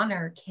all want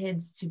our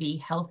kids to be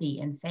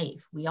healthy and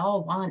safe. We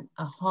all want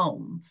a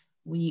home.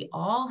 We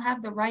all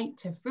have the right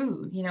to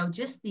food,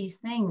 just these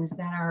things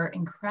that are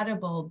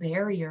incredible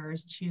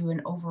barriers to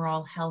an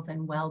overall health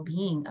and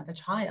well-being of a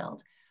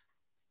child.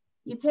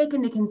 You take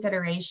into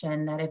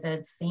consideration that if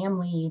a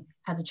family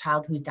has a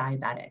child who's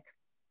diabetic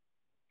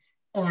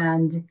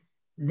and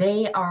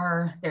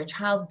their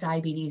child's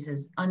diabetes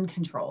is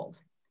uncontrolled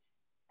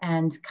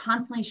and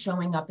constantly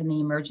showing up in the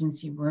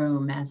emergency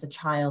room as a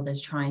child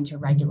is trying to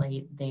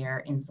regulate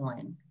their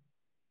insulin.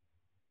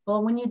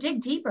 Well, when you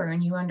dig deeper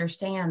and you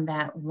understand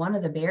that one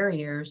of the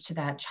barriers to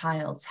that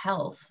child's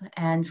health,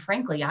 and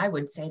frankly, I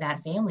would say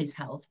that family's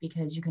health,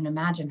 because you can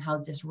imagine how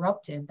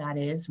disruptive that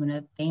is when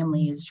a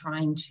family is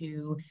trying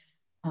to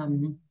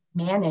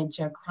manage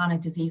a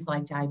chronic disease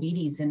like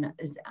diabetes and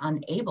is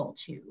unable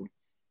to.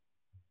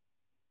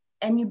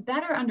 And you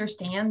better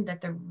understand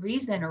that the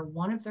reason, or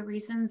one of the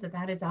reasons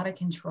that is out of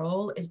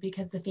control, is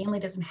because the family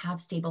doesn't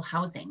have stable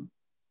housing.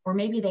 or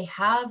maybe they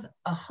have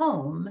a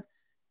home,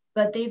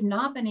 but they've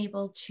not been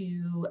able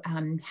to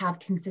have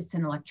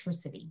consistent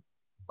electricity.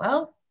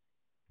 Well,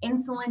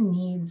 insulin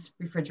needs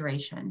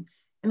refrigeration.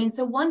 I mean,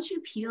 so once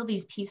you peel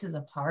these pieces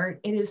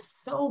apart, it is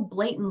so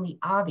blatantly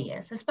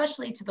obvious,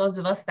 especially to those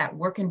of us that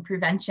work in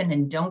prevention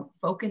and don't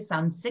focus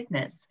on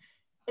sickness.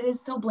 It is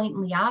so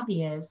blatantly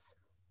obvious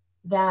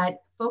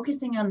that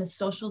focusing on the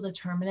social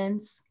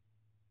determinants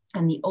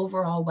and the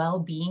overall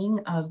well-being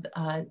of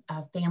a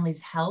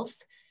family's health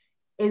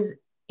is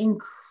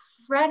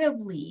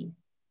incredibly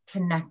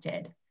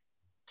connected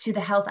to the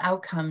health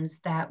outcomes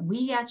that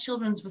we at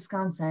Children's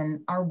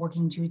Wisconsin are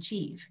working to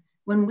achieve.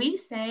 When we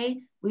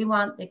say we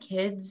want the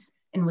kids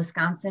in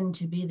Wisconsin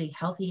to be the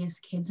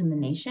healthiest kids in the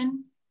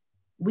nation,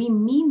 we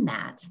mean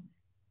that.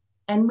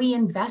 And we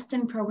invest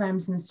in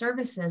programs and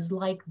services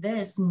like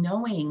this,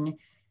 knowing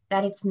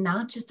that it's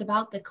not just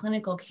about the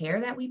clinical care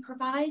that we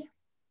provide.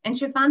 And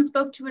Chiffon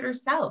spoke to it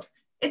herself.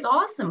 It's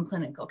awesome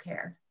clinical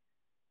care,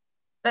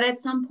 but at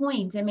some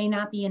point it may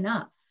not be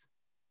enough.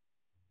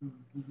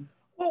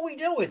 Well, we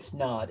know it's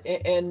not.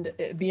 And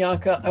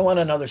Bianca, I want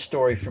another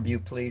story from you,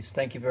 please.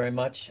 Thank you very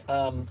much.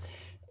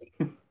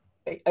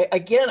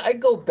 Again, I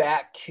go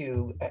back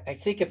to, I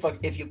think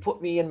if you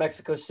put me in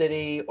Mexico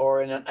City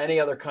or in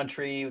any other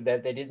country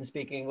that they didn't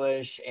speak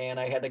English and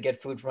I had to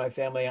get food for my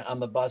family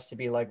on the bus, to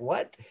be like,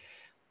 what?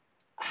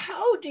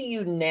 How do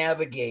you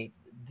navigate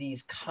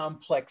these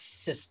complex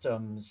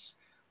systems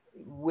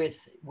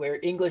with where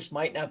English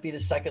might not be the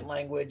second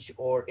language,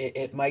 or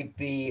it might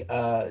be,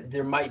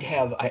 there might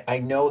have, I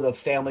know the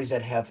families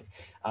that have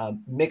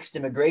mixed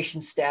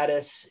immigration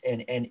status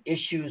and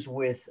issues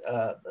with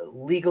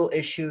legal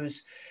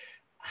issues.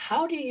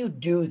 How do you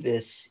do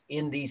this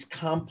in these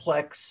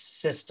complex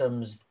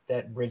systems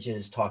that Bridget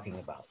is talking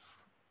about?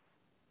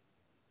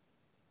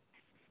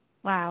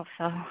 Wow,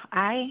 so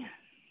I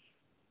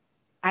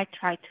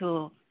try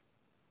to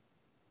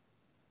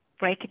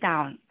break it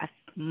down as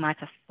much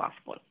as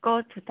possible.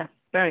 Go to the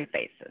very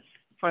basis.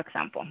 For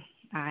example,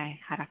 I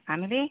had a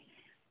family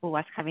who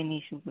was having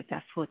issues with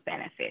the food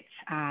benefits.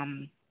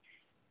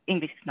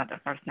 English is not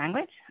their first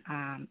language.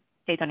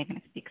 They don't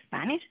even speak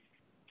Spanish.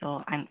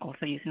 So I'm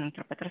also using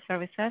interpreter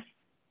services.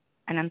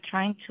 And I'm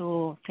trying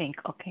to think,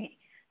 okay,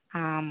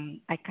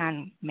 I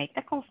can make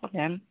the call for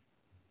them.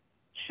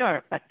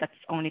 Sure, but that's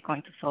only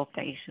going to solve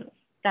the issue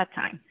that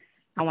time.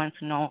 I want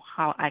to know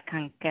how I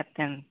can get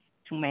them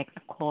to make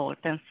the call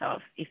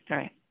themselves if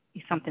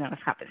something else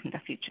happens in the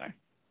future.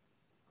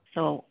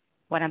 So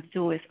what I'm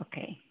doing is,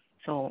 okay,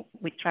 so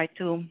we try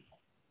to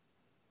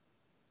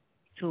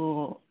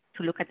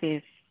look at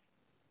this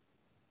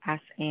as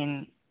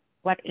in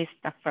what is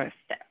the first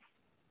step.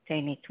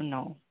 They need to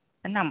know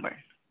the number.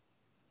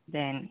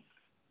 Then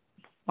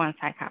once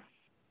I have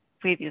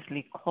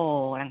previously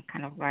called and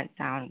kind of write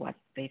down what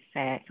they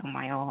said on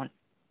my own,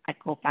 I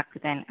go back to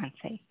them and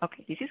say,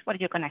 okay, this is what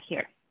you're gonna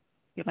hear.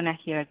 You're gonna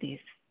hear these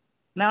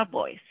male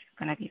voice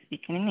gonna be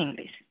speaking in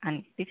English,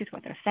 and this is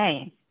what they're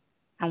saying.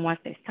 And once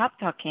they stop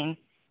talking,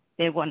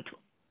 they want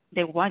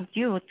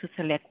you to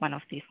select one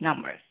of these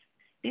numbers.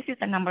 This is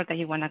the number that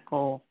you wanna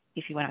go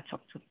if you wanna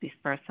talk to this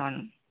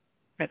person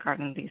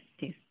regarding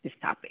this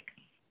topic.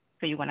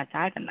 So you wanna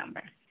dial the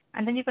number.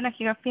 And then you're gonna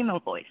hear a female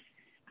voice,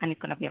 and it's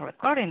gonna be a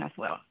recording as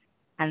well.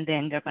 And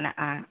then they're gonna,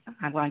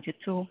 I want you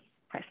to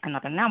press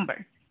another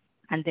number.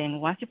 And then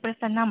once you press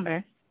the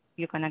number,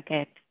 you're gonna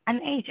get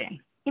an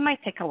agent. It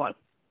might take a while.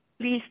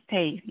 Please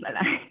stay.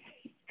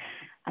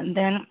 And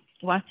then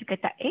once you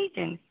get the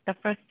agent, the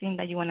first thing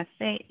that you wanna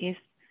say is,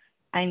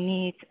 I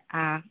need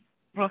a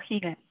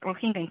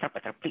Rohingya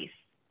interpreter, please.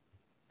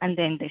 And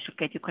then they should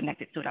get you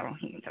connected to the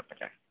Rohingya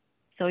interpreter.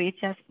 So it's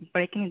just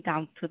breaking it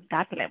down to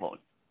that level,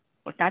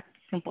 or that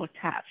simple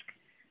task,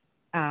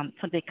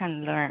 so they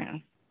can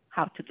learn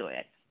how to do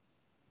it.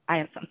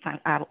 Sometimes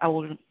I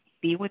will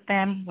be with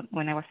them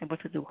when I was able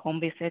to do home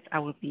visits. I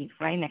will be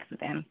right next to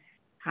them,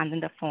 handing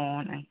the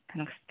phone and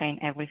kind of explain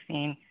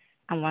everything.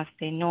 And once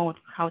they know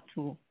how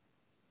to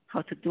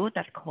do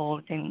that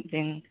call,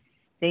 then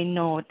they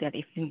know that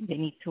if they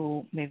need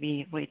to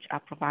maybe reach a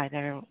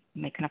provider,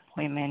 make an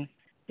appointment,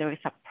 there is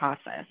a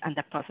process, and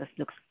the process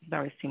looks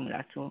very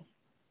similar to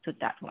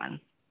that one.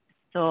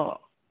 So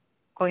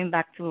going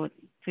back to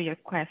your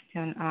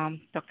question,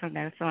 Dr.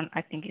 Nelson,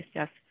 I think it's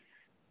just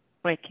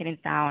breaking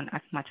it down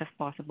as much as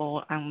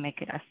possible and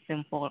make it as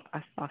simple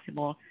as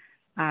possible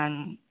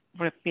and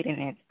repeating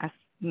it as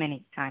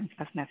many times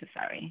as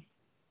necessary.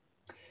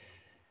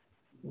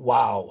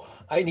 Wow,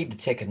 I need to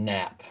take a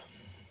nap.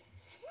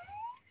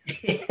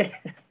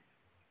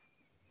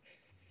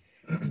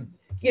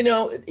 You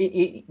know,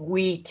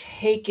 we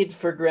take it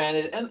for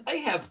granted, and I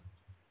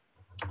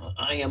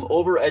am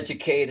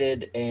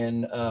overeducated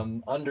and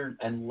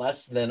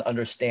less than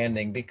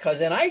understanding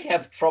and I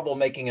have trouble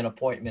making an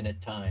appointment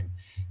at time,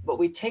 but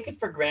we take it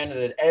for granted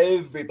that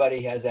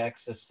everybody has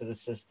access to the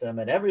system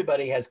and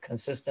everybody has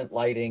consistent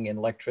lighting and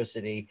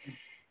electricity.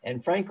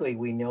 And frankly,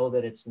 we know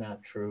that it's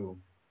not true.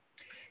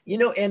 You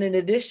know, and in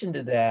addition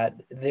to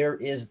that, there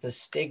is the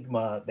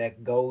stigma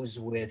that goes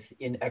with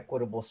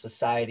inequitable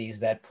societies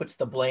that puts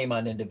the blame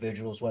on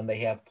individuals when they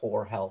have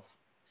poor health.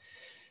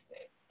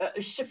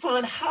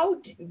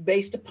 Shafan,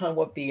 based upon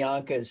what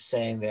Bianca is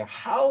saying there,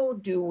 how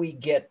do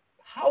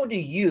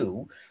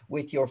you,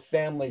 with your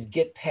families,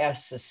 get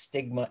past the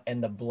stigma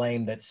and the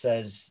blame that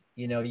says,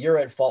 you know, you're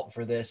at fault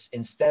for this,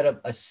 instead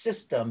of a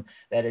system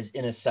that is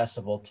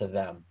inaccessible to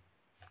them?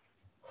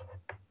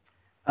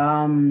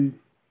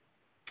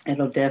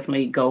 It'll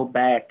definitely go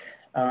back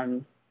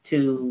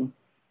to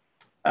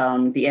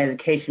the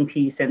education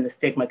piece and the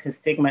stigma, because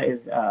stigma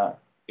is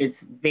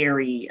it's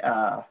very.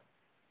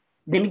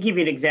 Let me give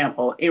you an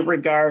example in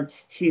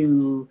regards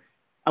to.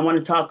 I want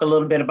to talk a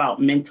little bit about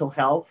mental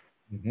health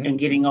and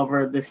getting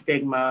over the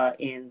stigma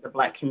in the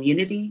Black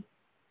community,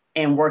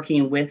 and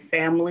working with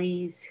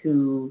families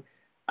who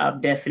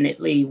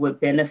definitely would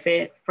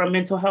benefit from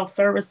mental health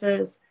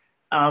services.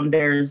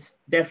 There's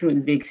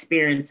definitely the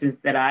experiences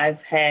that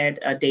I've had,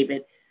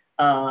 David.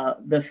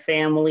 The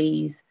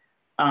families,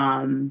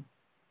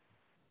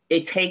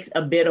 it takes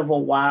a bit of a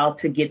while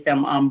to get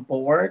them on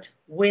board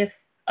with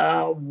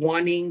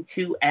wanting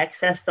to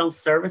access those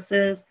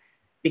services,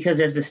 because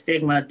there's a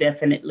stigma,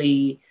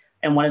 definitely.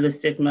 And one of the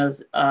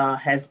stigmas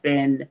has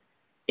been,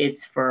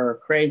 it's for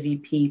crazy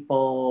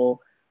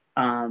people.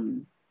 I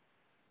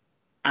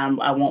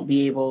won't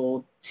be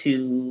able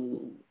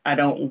to, I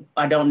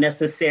don't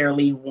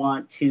necessarily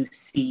want to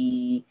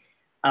see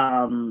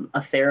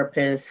a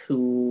therapist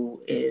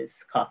who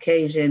is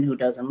Caucasian, who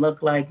doesn't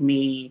look like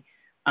me.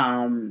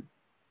 And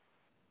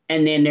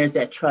then there's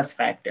that trust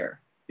factor,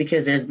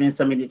 because there's been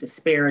so many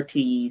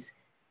disparities,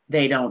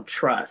 they don't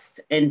trust.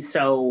 And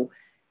so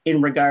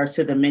in regards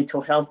to the mental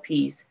health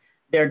piece,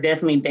 there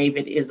definitely,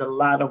 David, is a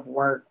lot of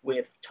work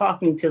with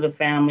talking to the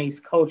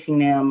families, coaching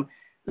them,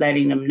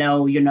 letting them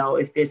know, you know,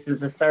 if this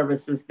is a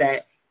services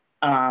that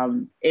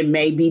it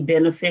may be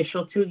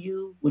beneficial to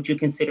you, would you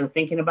consider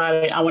thinking about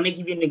it? I want to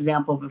give you an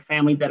example of a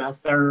family that I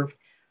served.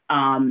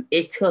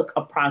 It took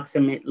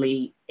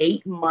approximately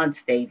 8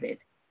 months, David.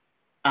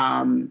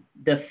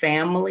 The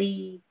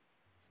family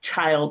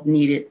child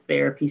needed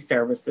therapy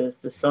services.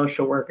 The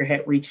social worker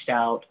had reached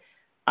out,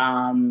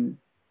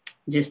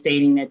 just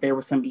stating that there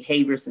were some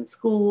behaviors in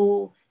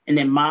school. And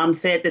then mom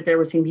said that there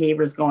were some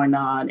behaviors going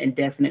on, and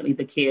definitely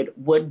the kid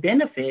would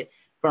benefit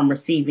from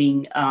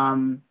receiving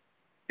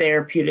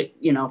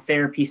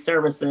therapy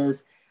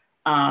services.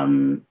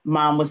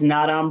 Mom was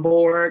not on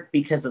board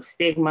because of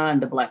stigma in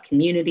the Black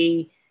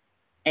community.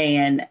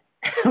 And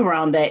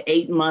around that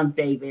 8-month,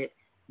 David,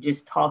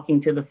 just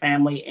talking to the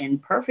family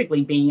and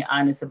perfectly being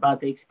honest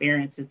about the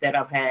experiences that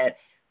I've had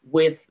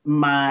with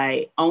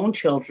my own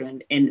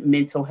children in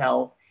mental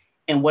health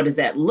and what does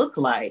that look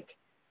like.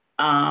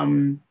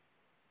 By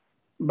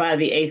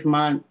the 8th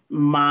month,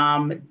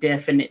 mom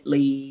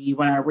definitely,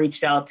 when I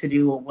reached out to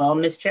do a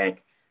wellness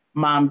check,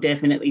 mom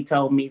definitely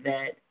told me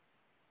that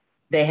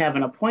they have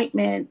an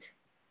appointment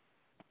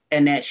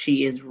and that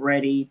she is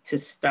ready to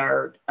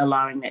start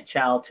allowing that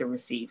child to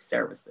receive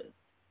services.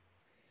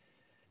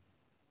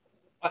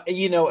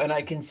 You know, and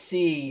I can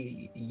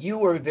see you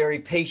were very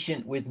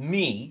patient with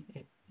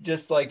me,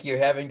 just like you're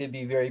having to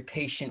be very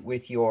patient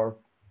with your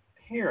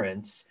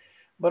parents.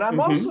 But I'm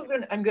also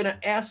going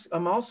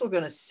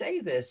to say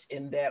this,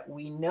 in that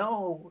we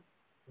know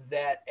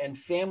that, and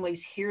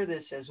families hear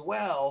this as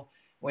well,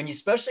 when you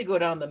especially go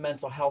down the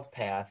mental health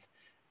path,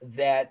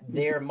 that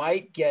there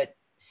might get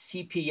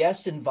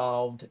CPS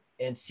involved,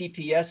 and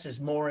CPS is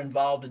more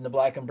involved in the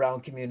Black and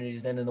brown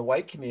communities than in the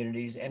white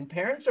communities. And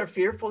parents are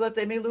fearful that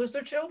they may lose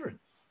their children.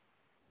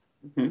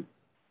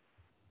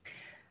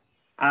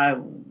 I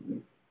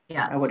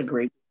would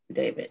agree with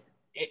David.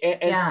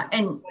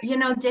 And you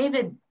know,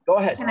 David, go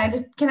ahead. Can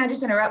I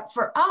just interrupt?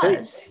 For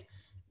us,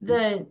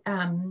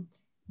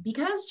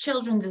 because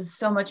Children's is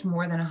so much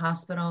more than a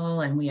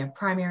hospital, and we have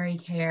primary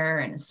care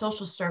and a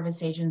social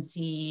service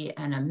agency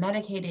and a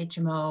Medicaid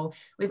HMO,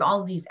 we have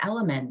all of these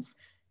elements.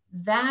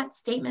 That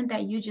statement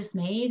that you just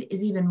made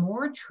is even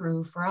more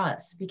true for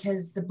us,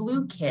 because the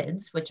blue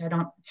kids, which I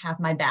don't have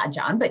my badge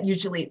on, but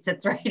usually it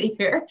sits right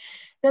here,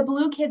 the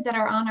blue kids that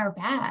are on our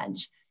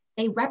badge,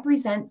 they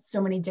represent so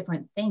many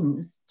different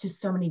things to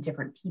so many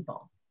different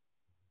people.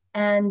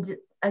 And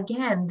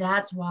again,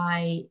 that's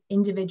why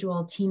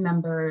individual team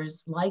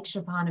members like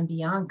Shafan and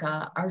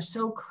Bianca are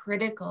so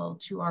critical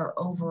to our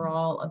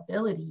overall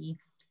ability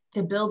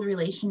to build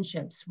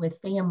relationships with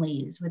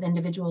families, with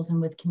individuals, and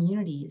with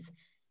communities,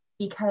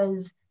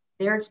 because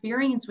their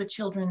experience with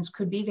Children's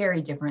could be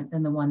very different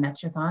than the one that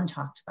Shafan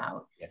talked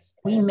about. Yes.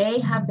 We may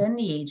have been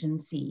the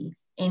agency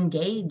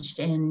engaged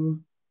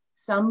in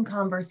some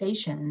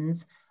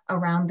conversations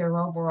around their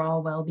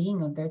overall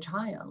well-being of their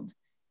child.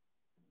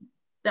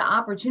 The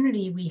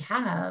opportunity we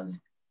have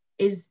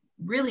is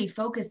really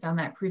focused on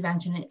that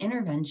prevention and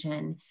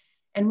intervention.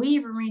 And we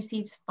even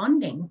received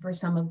funding for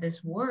some of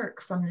this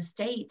work from the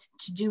state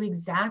to do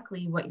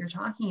exactly what you're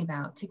talking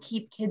about, to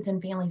keep kids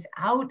and families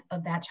out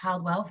of that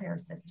child welfare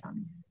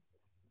system.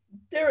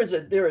 There is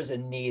a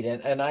need,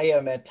 and I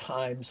am at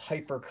times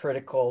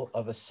hypercritical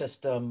of a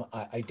system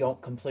I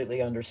don't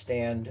completely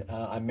understand.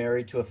 I'm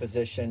married to a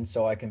physician,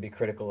 so I can be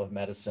critical of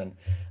medicine,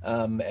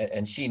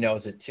 and she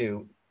knows it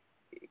too.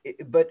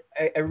 But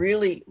I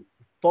really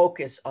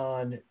focus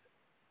on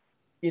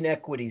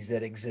inequities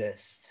that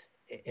exist,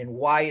 and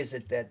why is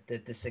it that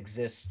this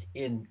exists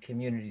in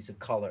communities of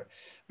color.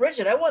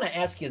 Bridget, I want to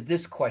ask you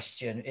this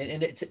question,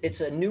 and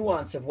it's a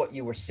nuance of what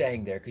you were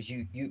saying there, because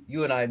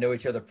you and I know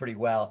each other pretty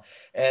well.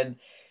 And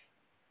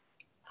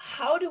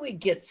how do we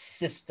get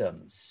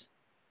systems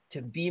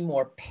to be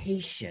more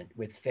patient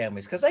with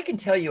families? Because I can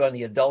tell you on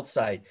the adult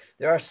side,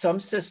 there are some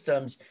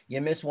systems,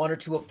 you miss one or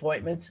two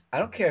appointments, I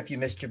don't care if you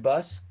missed your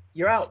bus,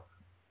 you're out.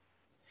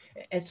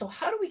 And so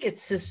how do we get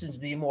systems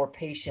to be more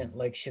patient,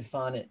 like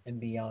Shafan and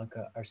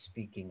Bianca are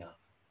speaking of?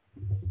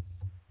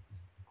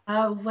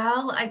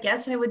 Well, I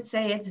guess I would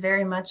say it's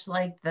very much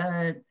like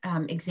the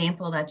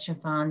example that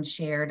Shafan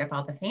shared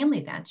about the family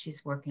that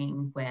she's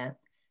working with.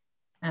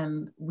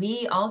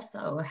 We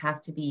also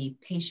have to be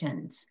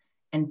patient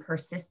and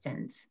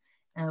persistent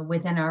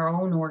within our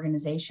own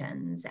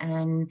organizations.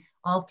 And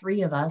all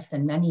three of us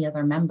and many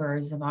other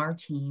members of our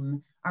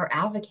team are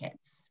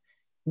advocates.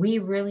 We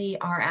really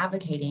are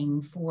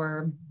advocating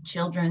for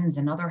children's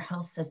and other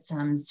health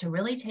systems to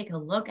really take a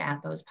look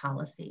at those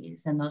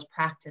policies and those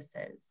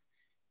practices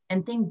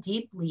and think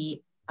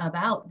deeply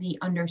about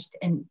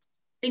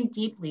think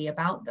deeply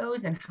about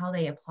those and how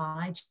they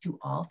apply to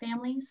all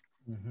families.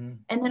 Mm-hmm.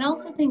 And then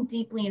also think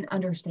deeply and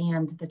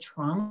understand the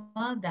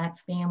trauma that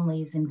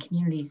families and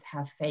communities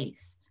have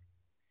faced.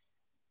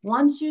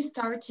 Once you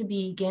start to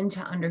begin to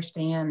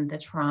understand the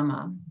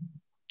trauma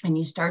and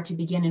you start to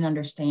begin and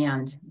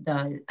understand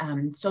the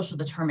social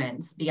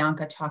determinants,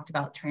 Bianca talked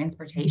about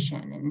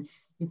transportation, and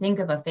you think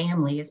of a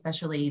family,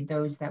 especially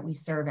those that we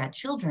serve at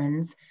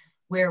Children's,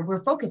 where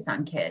we're focused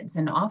on kids.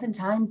 And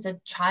oftentimes a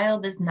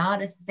child is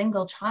not a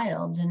single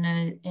child in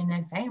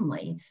a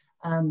family.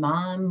 A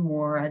mom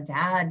or a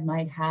dad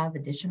might have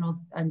additional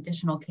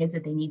kids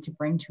that they need to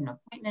bring to an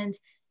appointment.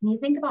 And you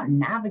think about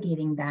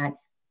navigating that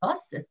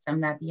bus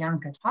system that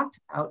Bianca talked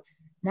about.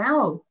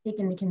 Now take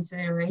into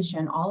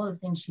consideration all of the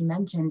things she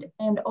mentioned.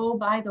 And oh,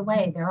 by the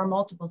way, there are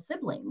multiple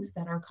siblings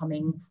that are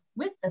coming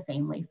with the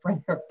family for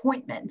their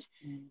appointment.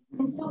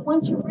 And so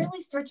once you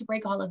really start to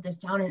break all of this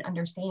down and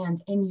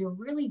understand, and you're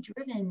really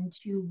driven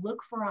to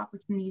look for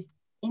opportunities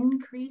to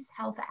increase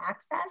health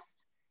access,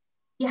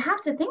 you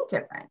have to think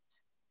different.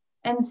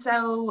 And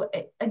so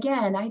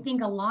again, I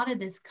think a lot of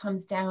this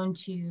comes down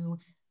to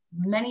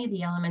many of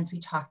the elements we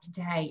talked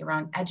today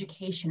around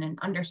education and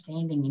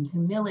understanding and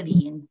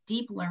humility and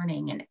deep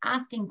learning and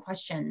asking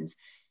questions,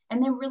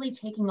 and then really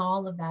taking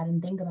all of that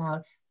and think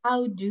about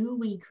how do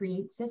we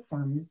create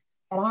systems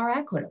that are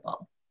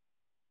equitable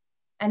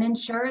and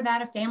ensure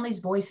that a family's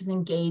voice is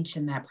engaged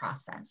in that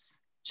process.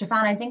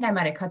 Shafan, I think I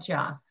might have cut you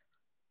off.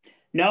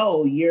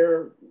 No,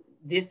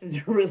 this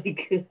is really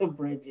good,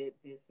 Bridget.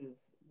 This is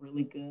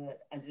really good.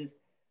 I just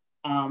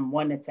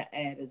wanted to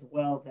add as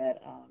well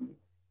that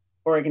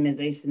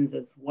organizations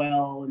as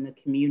well in the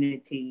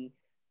community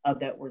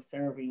that we're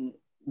serving,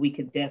 we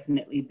could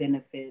definitely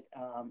benefit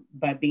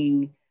by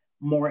being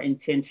more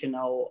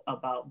intentional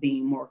about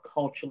being more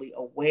culturally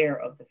aware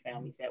of the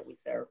families that we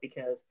serve,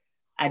 because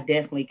I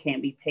definitely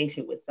can't be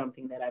patient with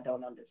something that I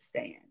don't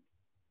understand.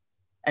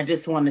 I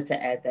just wanted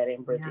to add that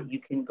in, Bridget. Yeah. You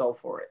can go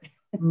for it.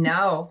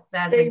 No,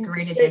 that's a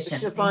great addition.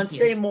 Shafan,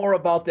 say more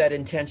about that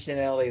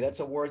intentionality. That's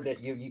a word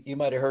that you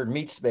might have heard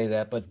me say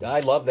that, but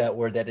I love that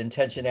word, that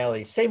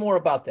intentionality. Say more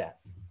about that.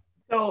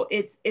 So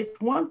it's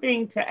one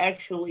thing to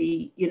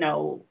actually,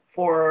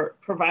 for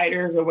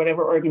providers or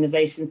whatever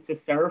organizations to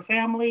serve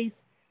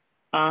families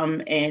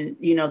and,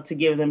 to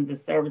give them the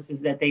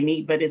services that they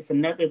need. But it's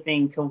another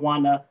thing to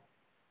want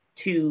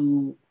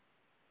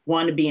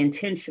to be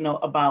intentional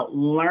about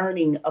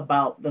learning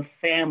about the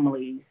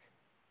families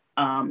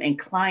and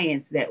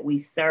clients that we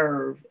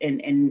serve.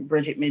 And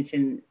Bridget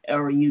mentioned,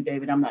 or you,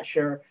 David, I'm not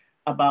sure,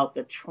 about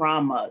the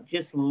trauma,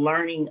 just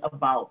learning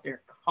about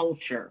their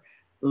culture,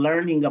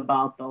 learning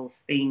about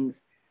those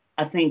things,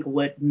 I think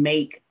would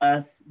make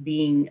us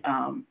being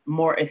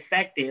more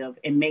effective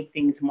and make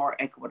things more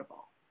equitable.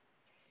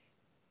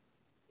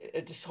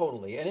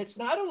 Totally. And it's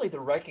not only the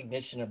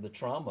recognition of the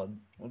trauma,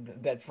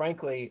 that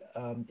frankly,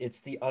 it's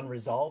the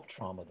unresolved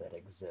trauma that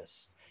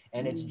exists,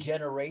 and it's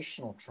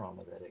generational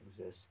trauma that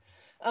exists.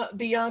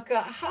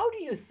 Bianca, how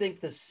do you think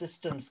the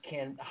systems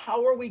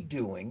how are we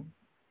doing?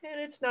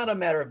 And it's not a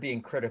matter of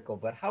being critical,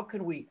 but how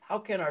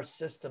can our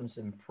systems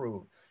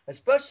improve,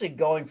 especially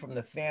going from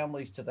the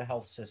families to the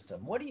health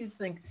system? What do you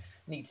think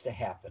needs to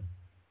happen?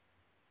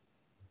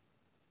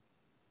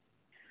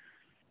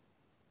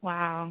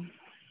 Wow.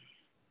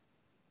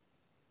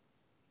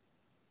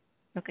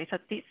 Okay, so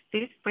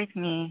this brings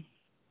me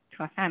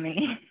to a family,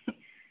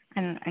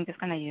 and I'm just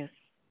gonna use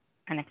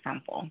an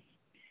example.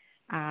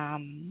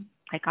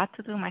 I got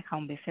to do my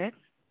home visit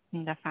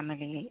in the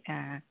family.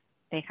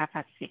 They have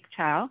a sick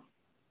child.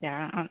 They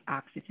are on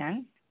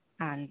oxygen,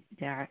 and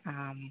they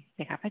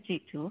have a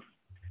G tube.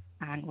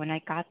 And when I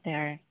got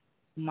there,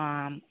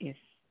 mom is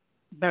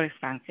very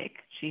frantic.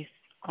 She's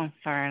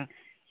concerned.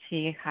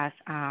 She has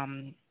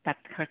that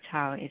her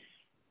child is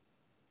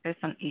there's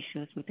some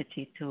issues with the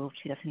G-tube.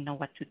 She doesn't know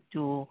what to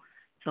do.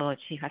 So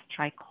she has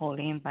tried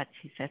calling, but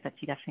she says that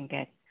she doesn't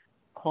get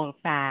call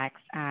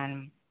backs,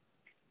 and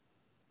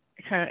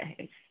her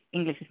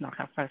English is not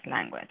her first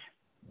language.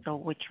 So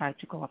we try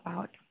to go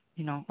about,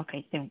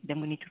 okay,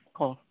 then we need to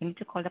call. We need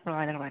to call the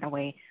provider right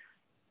away.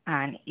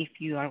 And if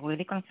you are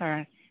really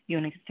concerned, you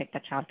need to take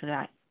the child to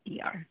the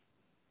ER.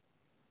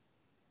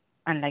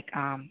 And like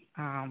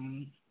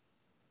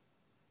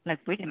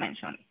Brittany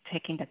mentioned,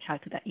 taking the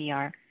child to the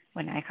ER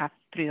when I have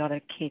 3 other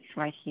kids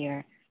right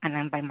here and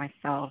I'm by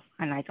myself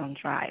and I don't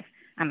drive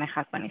and my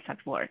husband is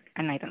at work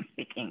and I don't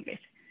speak English.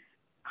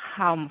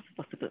 How am I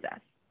supposed to do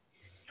that?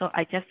 So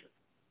I just,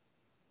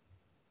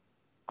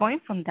 going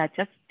from that,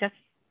 just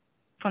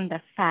from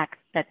the fact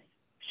that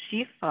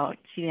she felt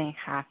she didn't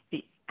have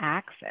the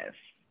access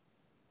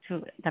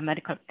to the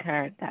medical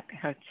care that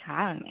her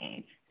child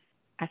needs,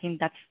 I think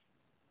that's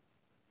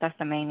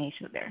the main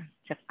issue there.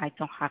 Just I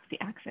don't have the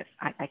access.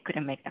 I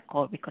couldn't make the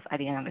call because I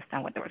didn't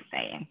understand what they were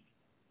saying.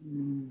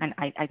 And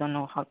I don't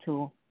know how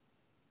to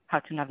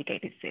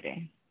navigate this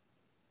city.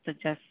 So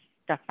just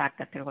the fact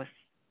that there was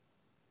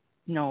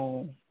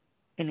no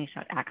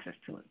initial access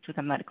to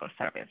the medical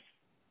service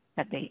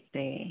that they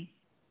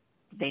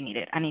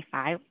needed. And if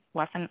I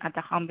wasn't at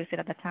the home visit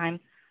at the time,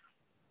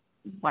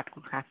 what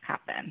could have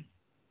happened?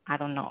 I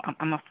don't know.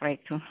 I'm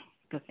afraid to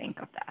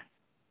think of that.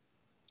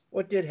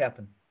 What did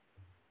happen?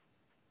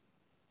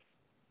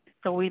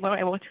 So we were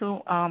able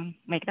to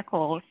make the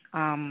calls.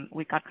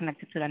 We got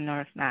connected to the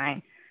nurse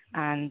line,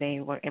 and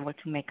they were able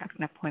to make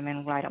an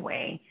appointment right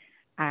away.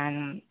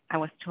 And I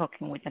was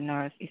talking with the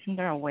nurse, isn't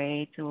there a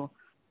way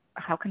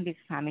how can this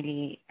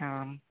family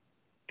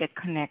get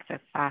connected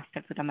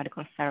faster to the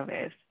medical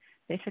service?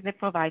 They said they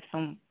provide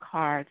some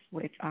cards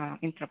with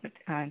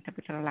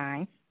interpreter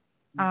lines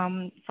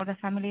for the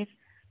families,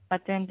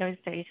 but then there's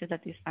the issue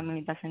that this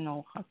family doesn't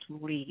know how to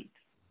read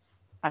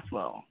as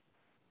well.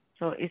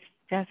 So it's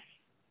just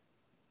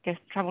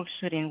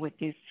troubleshooting with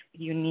these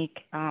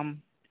unique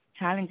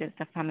challenges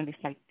that families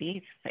like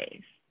these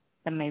face,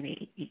 that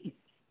maybe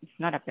it's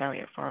not a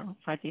barrier for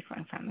a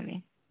different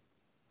family.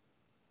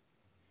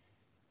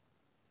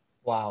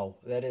 Wow,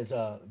 that is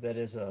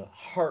a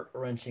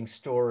heart-wrenching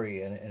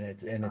story, and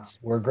it's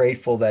we're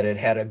grateful that it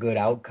had a good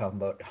outcome,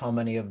 but how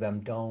many of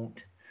them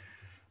don't?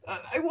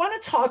 I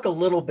want to talk a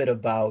little bit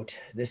about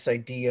this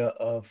idea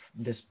of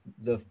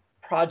the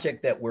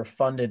project that we're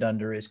funded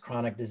under is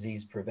chronic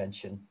disease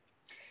prevention.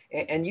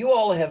 And you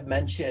all have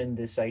mentioned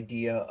this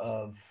idea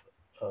of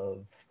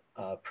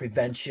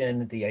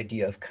prevention, the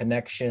idea of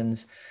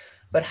connections,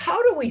 but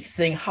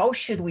how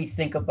should we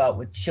think about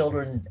with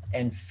children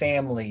and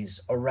families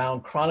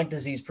around chronic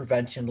disease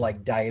prevention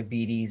like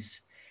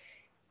diabetes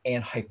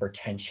and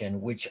hypertension,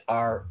 which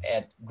are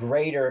at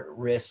greater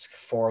risk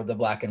for the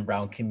Black and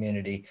Brown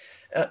community?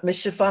 Ms.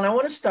 Chiffon, I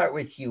want to start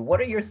with you.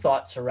 What are your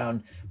thoughts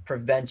around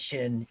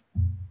prevention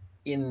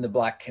in the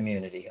Black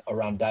community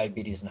around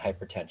diabetes and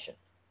hypertension?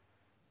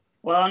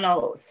 Well,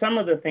 no, some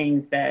of the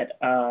things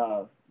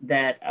my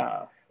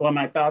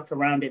thoughts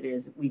around it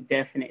is we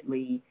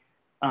definitely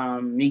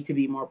need to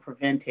be more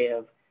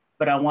preventive.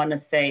 But I want to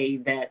say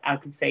that I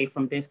could say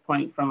from this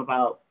point, from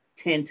about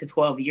 10 to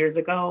 12 years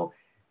ago,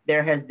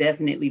 there has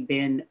definitely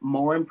been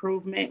more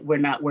improvement. We're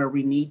not where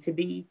we need to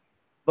be,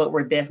 but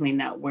we're definitely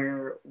not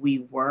where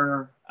we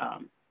were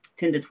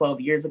 10 to 12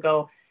 years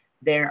ago.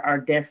 There are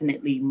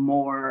definitely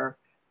more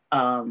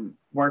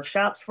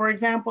workshops, for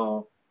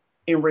example,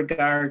 in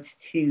regards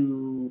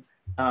to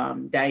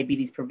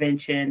diabetes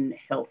prevention,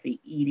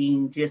 healthy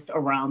eating, just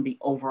around the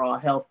overall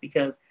health,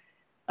 because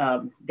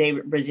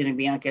David, Bridget, and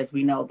Bianca, as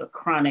we know, the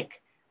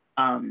chronic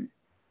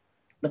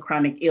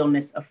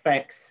illness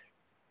affects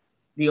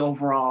the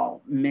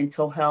overall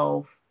mental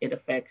health. It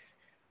affects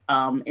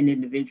an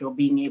individual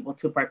being able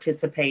to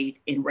participate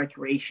in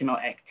recreational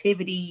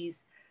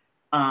activities.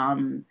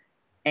 And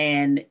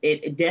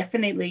it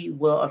definitely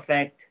will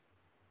affect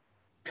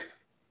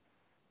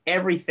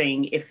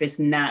everything if it's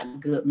not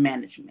good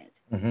management.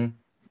 Mm-hmm.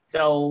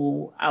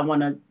 So I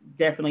want to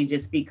definitely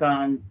just speak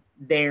on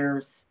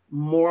there's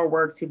more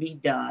work to be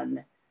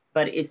done,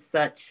 but it's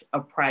such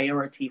a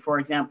priority. For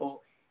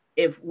example,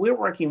 if we're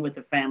working with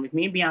a family, if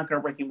me and Bianca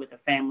are working with a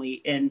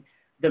family and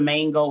the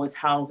main goal is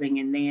housing,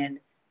 and then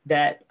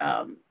that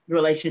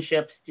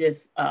relationships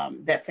just,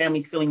 that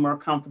family's feeling more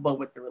comfortable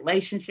with the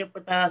relationship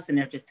with us, and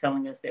they're just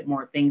telling us that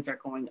more things are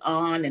going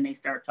on, and they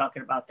start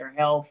talking about their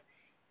health.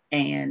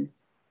 And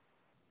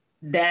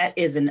that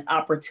is an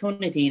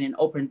opportunity and an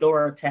open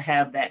door to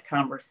have that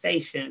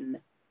conversation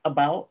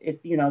about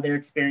if, they're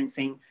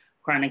experiencing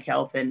chronic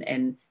health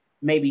and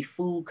maybe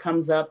food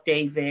comes up,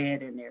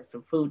 David, and there's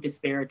some food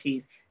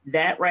disparities.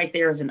 That right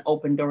there is an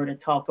open door to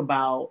talk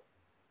about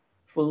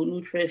food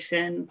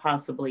nutrition,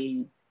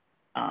 possibly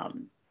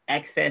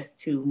access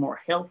to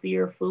more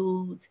healthier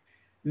foods,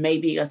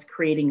 maybe us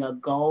creating a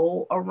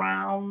goal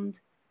around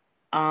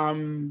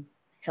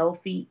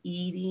healthy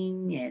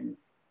eating and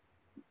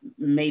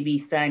maybe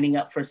signing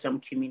up for some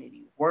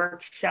community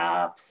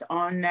workshops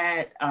on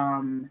that.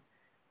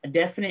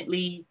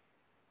 Definitely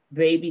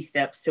baby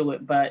steps to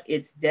it, but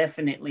it's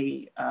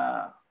definitely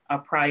a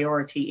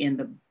priority in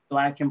the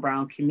Black and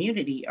Brown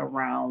community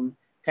around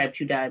type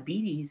 2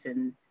 diabetes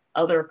and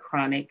other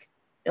chronic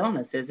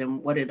illnesses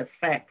and what it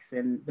affects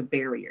and the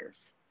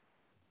barriers.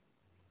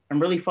 I'm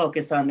really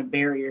focused on the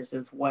barriers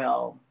as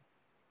well.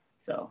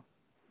 So.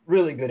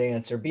 Really good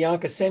answer.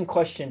 Bianca, same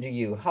question to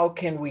you. How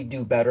can we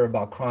do better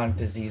about chronic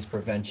disease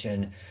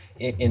prevention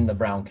in the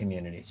Brown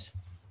communities?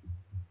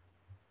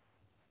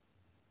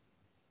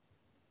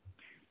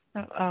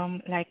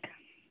 Like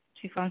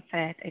Chiffon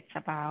said, it's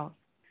about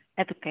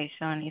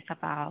education. It's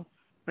about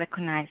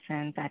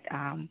recognizing that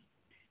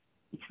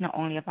it's not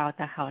only about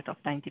the health of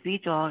the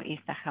individual,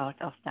 it's the health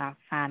of the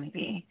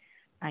family,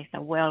 it's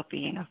the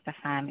well-being of the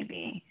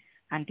family.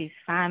 And this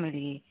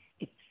family,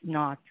 it's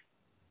not,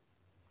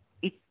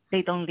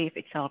 they don't live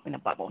itself in a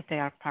bubble. They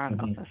are part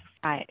of the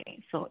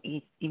society. So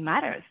it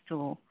matters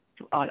to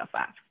all of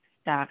us,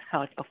 the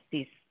health of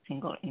this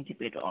single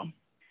individual,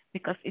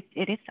 because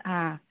it is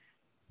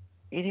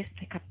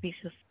like a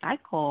vicious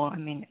cycle. I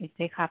mean, if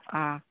they have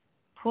a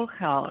poor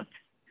health,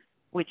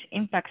 which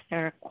impacts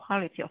their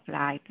quality of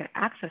life, their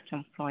access to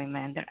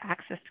employment, their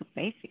access to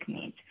basic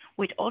needs,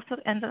 which also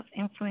ends up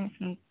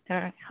influencing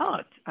their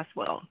health as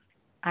well.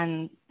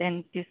 And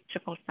then this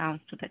trickles down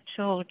to the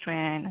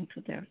children and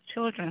to their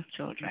children's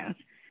children.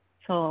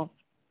 So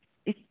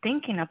it's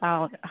thinking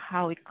about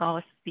how it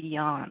goes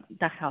beyond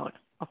the health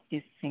of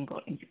this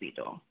single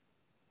individual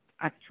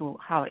as to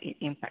how it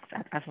impacts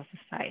us as a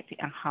society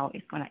and how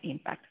it's going to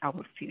impact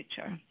our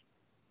future.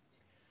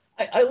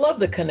 I love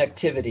the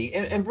connectivity.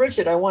 And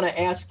Bridget, I want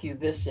to ask you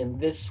this in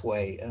this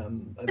way.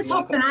 Just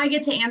hoping I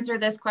get to answer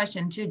this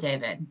question too,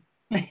 David.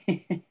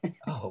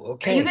 Oh,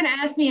 okay. Are you going to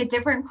ask me a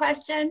different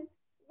question?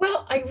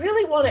 Well, I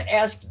really want to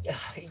ask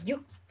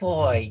you,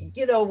 boy,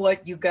 you know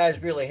what? You guys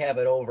really have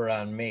it over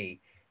on me.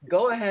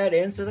 Go ahead,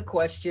 answer the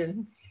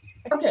question.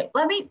 Okay,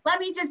 let me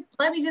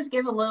just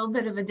give a little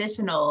bit of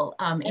additional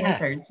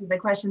answer to the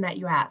question that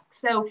you asked.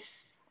 So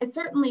I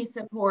certainly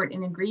support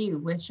and agree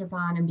with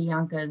Chiffon and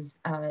Bianca's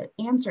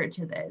answer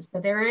to this,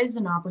 but there is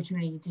an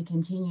opportunity to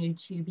continue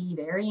to be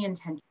very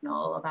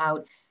intentional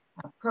about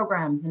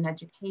programs and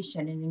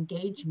education and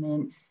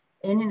engagement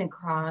in and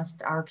across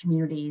our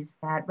communities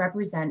that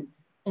represent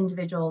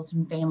individuals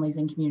and families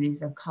and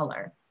communities of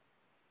color.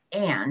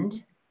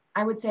 And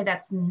I would say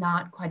that's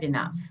not quite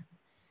enough.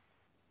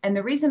 And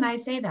the reason I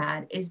say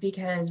that is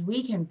because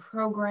we can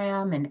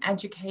program and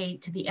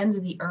educate to the ends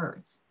of the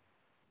earth.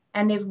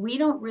 And if we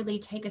don't really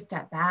take a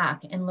step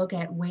back and look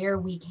at where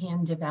we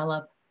can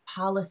develop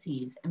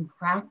policies and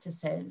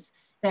practices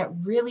that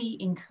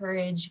really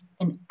encourage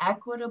an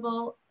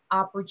equitable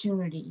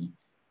opportunity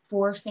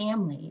for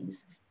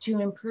families to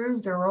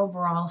improve their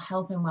overall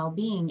health and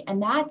well-being,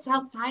 and that's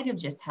outside of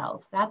just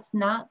health. That's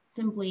not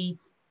simply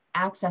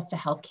access to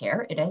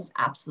healthcare. It is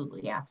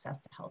absolutely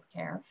access to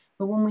healthcare.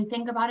 But when we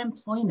think about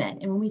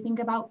employment and when we think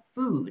about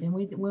food and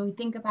when we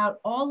think about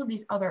all of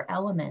these other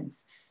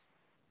elements,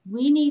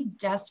 we need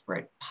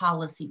desperate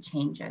policy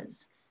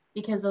changes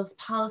because those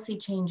policy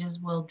changes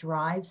will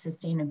drive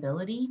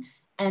sustainability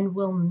and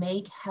will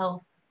make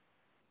health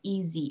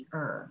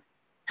easier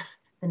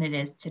than it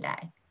is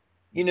today.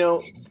 You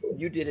know,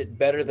 you did it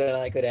better than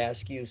I could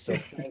ask you, so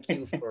thank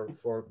you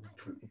for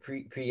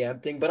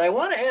preempting. But I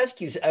want to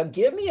ask you,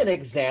 give me an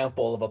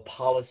example of a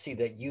policy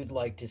that you'd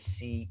like to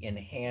see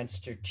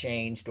enhanced or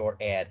changed or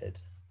added.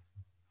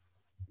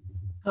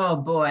 Oh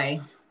boy.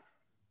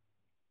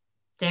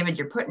 David,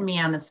 you're putting me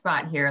on the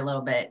spot here a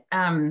little bit.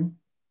 You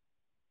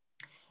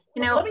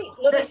know,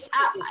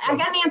 I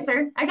got an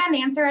answer. I got an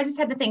answer. I just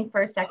had to think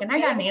for a second. I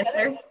got an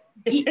answer.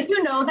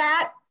 You know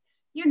that.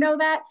 You know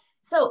that.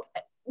 So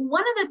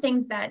one of the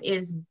things that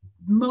is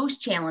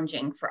most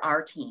challenging for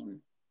our team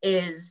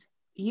is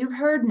you've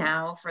heard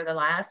now for the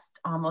last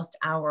almost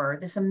hour,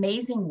 this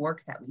amazing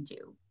work that we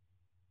do.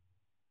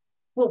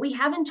 What we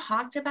haven't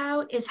talked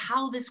about is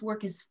how this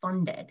work is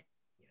funded.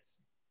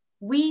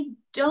 We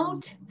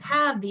don't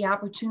have the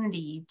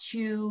opportunity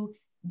to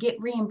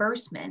get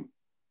reimbursement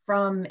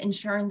from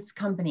insurance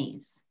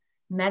companies,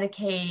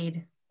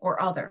 Medicaid,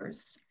 or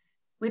others.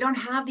 We don't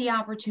have the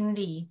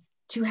opportunity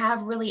to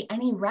have really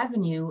any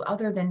revenue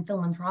other than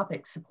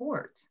philanthropic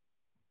support.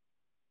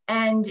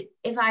 And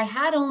if I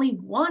had only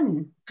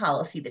one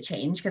policy to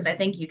change, because I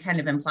think you kind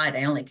of implied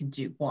I only could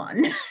do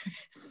one,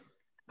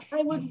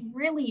 I would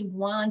really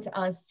want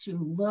us to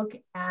look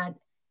at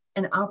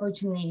an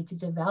opportunity to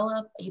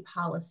develop a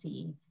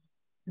policy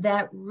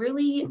that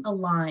really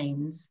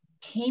aligns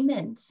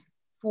payment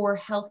for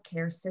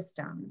healthcare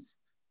systems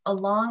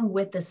along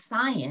with the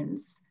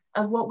science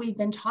of what we've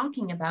been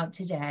talking about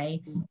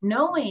today,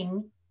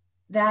 knowing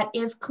that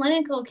if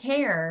clinical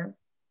care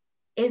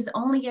is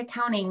only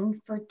accounting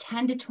for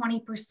 10 to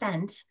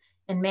 20%,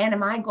 and man,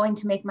 am I going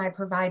to make my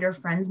provider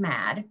friends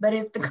mad, but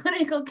if the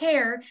clinical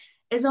care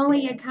is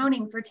only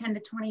accounting for 10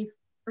 to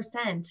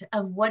 20%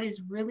 of what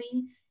is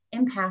really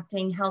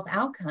impacting health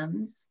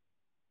outcomes,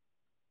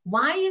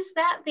 Why is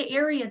that the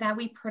area that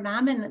we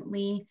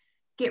predominantly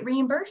get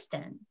reimbursed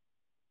in?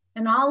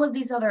 In all of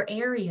these other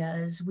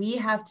areas, we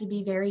have to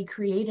be very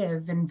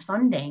creative in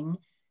funding.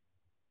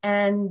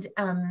 And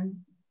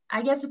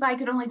I guess if I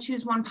could only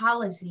choose one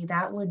policy,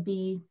 that would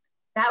be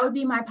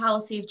my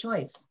policy of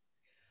choice.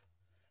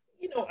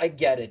 You know, I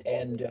get it,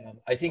 and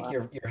I think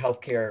your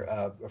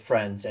healthcare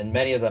friends, and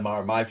many of them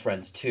are my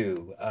friends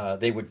too.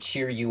 They would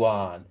cheer you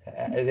on.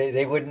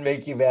 They wouldn't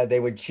make you mad. They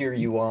would cheer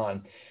you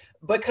on.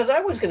 Because I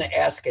was going to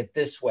ask it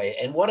this way,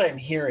 and what I'm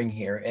hearing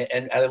here,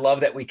 and I love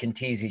that we can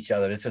tease each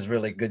other. This is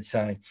really a good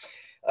sign.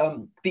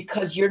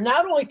 Because you're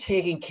not only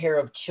taking care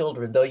of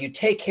children, though you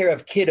take care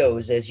of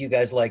kiddos, as you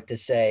guys like to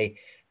say,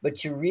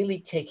 but you're really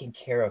taking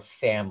care of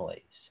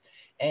families.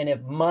 And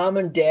if mom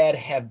and dad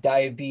have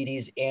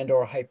diabetes and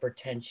or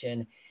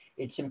hypertension,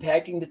 it's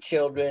impacting the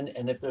children.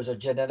 And if there's a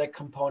genetic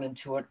component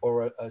to it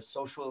or a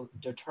social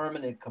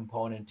determinant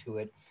component to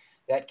it,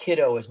 that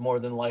kiddo is more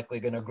than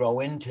likely going to grow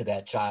into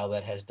that child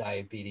that has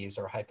diabetes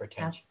or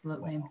hypertension.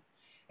 Absolutely.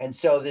 And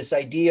so this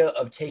idea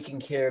of taking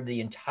care of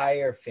the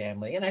entire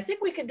family, and I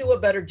think we could do a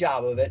better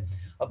job of it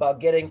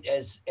about getting,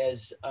 as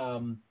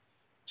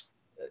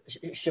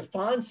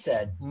Chiffon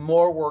said,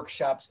 more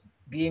workshops,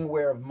 being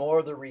aware of more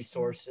of the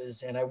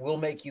resources. And I will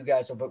make you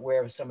guys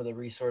aware of some of the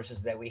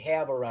resources that we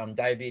have around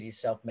diabetes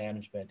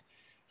self-management,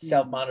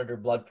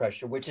 self-monitored blood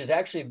pressure, which is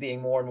actually being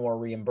more and more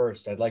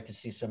reimbursed. I'd like to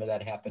see some of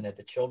that happen at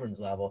the children's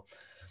level.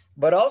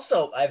 But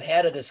also I've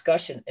had a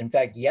discussion, in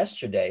fact,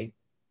 yesterday,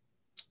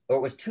 or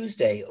it was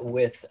Tuesday,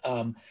 with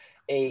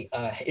a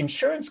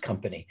insurance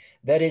company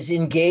that is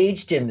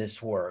engaged in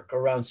this work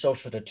around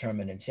social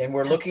determinants. And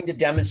we're looking to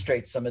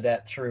demonstrate some of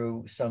that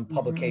through some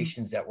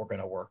publications that we're going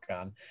to work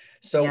on.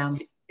 So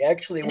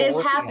actually, it is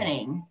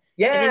happening.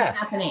 Yeah. It is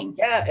happening.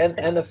 Yeah.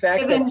 And the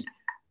fact that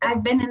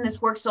I've been in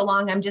this work so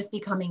long, I'm just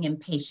becoming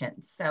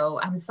impatient. So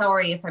I'm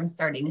sorry if I'm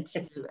starting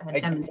to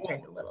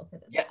demonstrate a little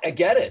bit of that. I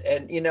get it.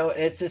 And, you know,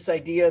 it's this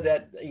idea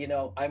that, you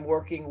know, I'm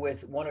working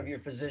with one of your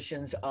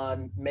physicians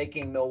on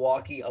making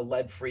Milwaukee a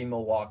lead-free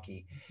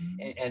Milwaukee.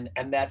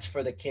 And that's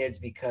for the kids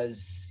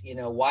because, you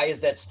know, why is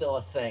that still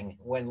a thing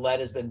when lead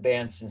has been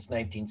banned since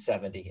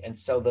 1970? And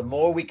so the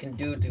more we can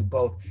do to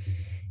both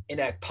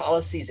enact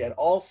policies at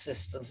all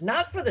systems,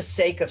 not for the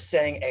sake of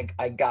saying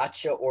I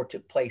gotcha or to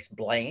place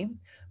blame,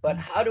 but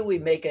how do we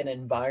make an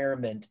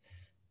environment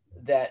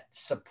that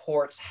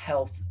supports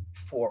health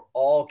for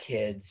all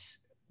kids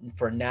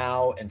for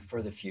now and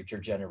for the future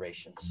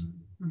generations?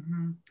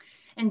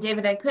 And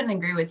David, I couldn't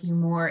agree with you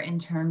more in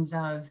terms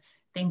of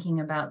thinking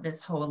about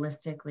this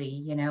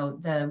holistically. You know,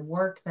 the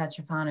work that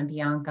Chiffon and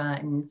Bianca,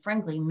 and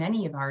frankly,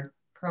 many of our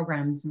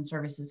programs and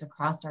services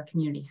across our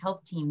community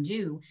health team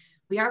do,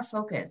 we are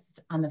focused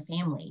on the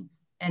family.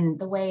 And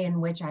the way in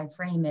which I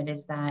frame it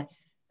is that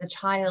the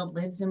child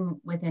lives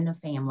within a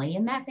family,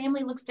 and that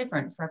family looks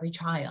different for every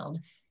child.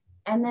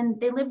 And then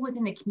they live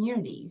within a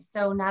community.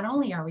 So not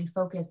only are we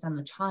focused on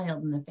the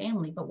child and the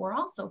family, but we're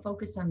also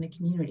focused on the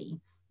community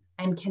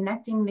and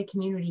connecting the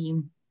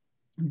community,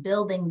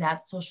 building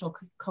that social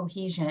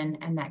cohesion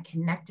and that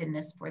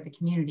connectedness for the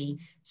community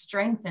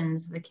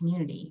strengthens the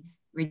community,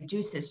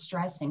 reduces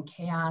stress and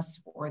chaos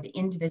for the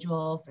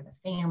individual, for the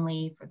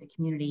family, for the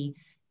community,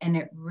 and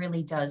it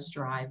really does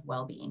drive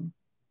well-being.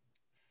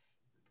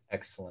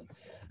 Excellent.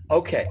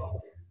 Okay,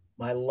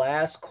 my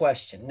last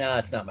question. No,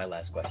 it's not my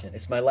last question.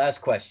 It's my last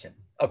question.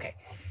 Okay,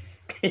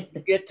 you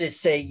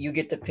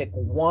get to pick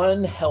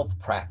one health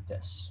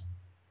practice,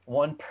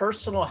 one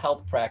personal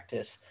health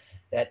practice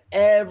that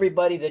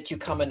everybody that you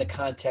come into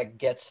contact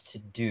gets to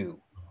do.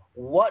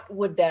 What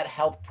would that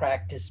health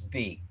practice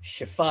be?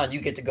 Chiffon, you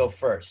get to go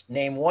first.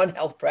 Name one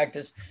health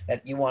practice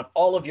that you want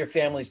all of your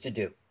families to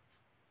do.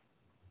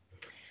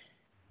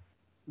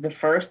 The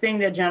first thing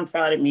that jumps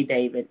out at me,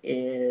 David,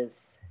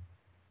 is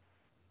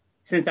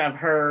since I've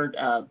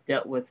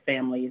dealt with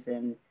families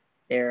and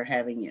they're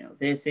having, you know,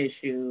 this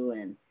issue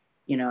and,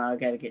 you know, I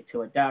got to get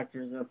to a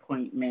doctor's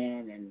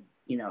appointment and,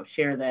 you know,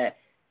 share that.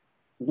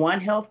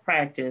 One health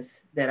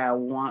practice that I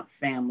want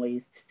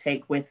families to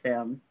take with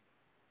them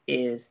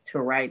is to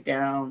write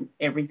down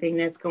everything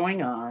that's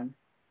going on,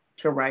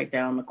 to write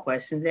down the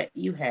questions that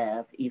you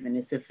have, even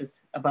if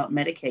it's about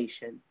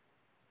medication,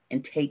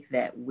 and take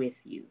that with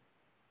you.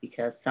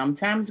 Because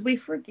sometimes we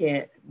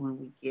forget when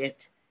we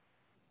get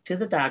to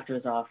the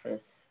doctor's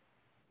office,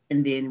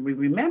 and then we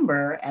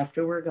remember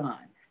after we're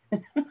gone.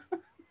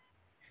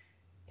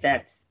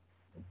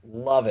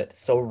 Love it.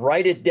 So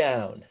write it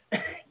down.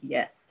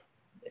 Yes.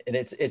 And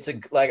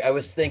like I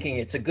was thinking,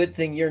 it's a good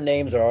thing your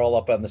names are all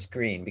up on the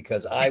screen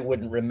because I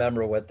wouldn't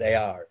remember what they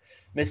are.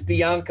 Miss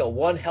Bianca,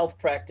 one health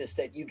practice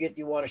that you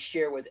want to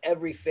share with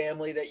every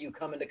family that you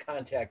come into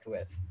contact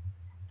with.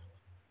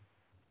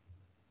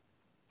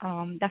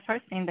 The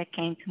first thing that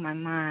came to my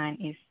mind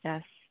is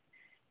just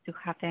to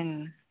have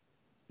them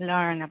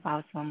learn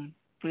about some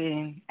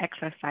breathing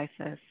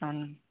exercises,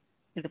 some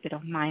little bit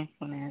of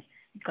mindfulness,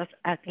 because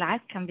as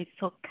life can be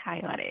so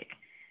chaotic,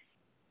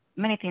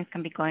 many things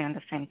can be going on at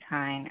the same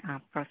time,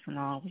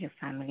 personal, with your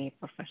family,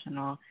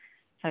 professional.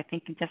 So I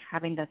think just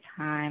having the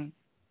time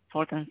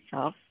for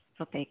themselves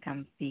so they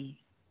can be,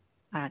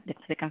 so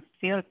they can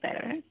feel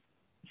better,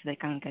 so they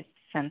can get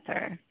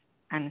centered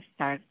and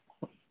start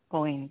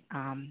going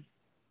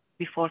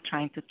before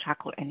trying to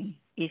tackle any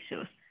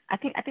issues. I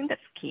think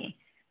that's key.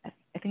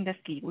 I think that's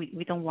key.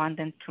 We don't want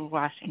them to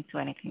rush into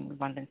anything. We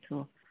want them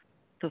to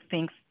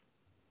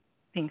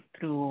think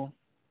through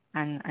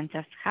and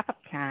just have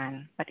a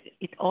plan. But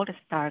it all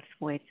starts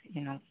with,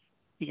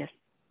 just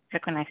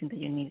recognizing that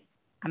you need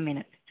a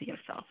minute to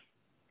yourself.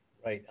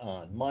 Right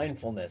on.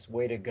 Mindfulness,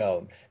 way to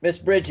go. Miss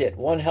Bridget,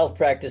 one health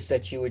practice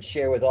that you would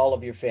share with all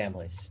of your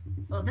families.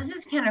 Well, this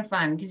is kind of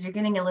fun because you're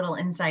getting a little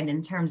insight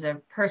in terms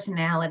of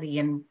personality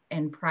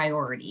and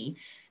priority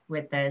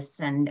with this.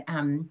 And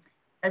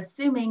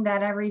assuming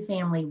that every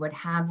family would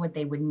have what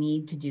they would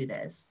need to do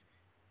this,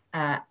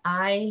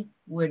 I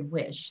would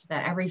wish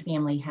that every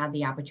family had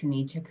the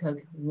opportunity to cook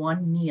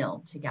one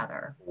meal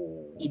together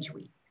each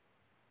week.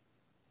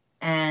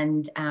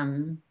 And,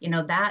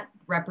 that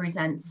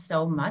represents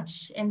so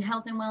much in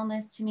health and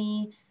wellness to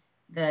me.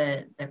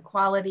 The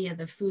quality of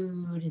the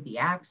food, the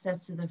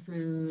access to the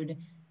food,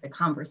 the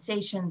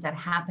conversations that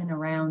happen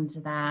around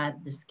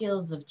that, the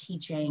skills of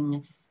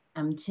teaching.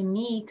 To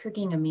me,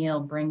 cooking a meal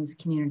brings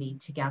community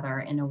together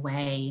in a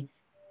way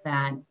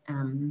that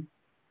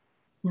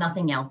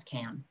nothing else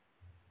can.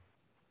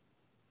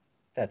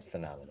 That's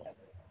phenomenal.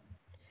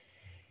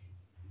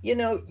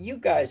 You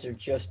guys are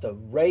just a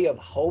ray of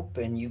hope,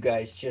 and you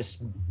guys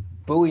just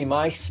buoy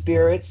my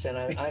spirits, and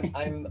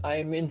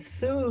I'm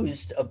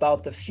enthused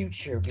about the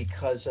future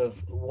because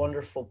of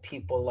wonderful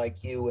people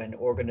like you and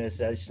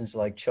organizations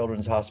like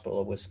Children's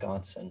Hospital of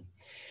Wisconsin.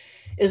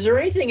 Is there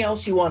anything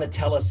else you want to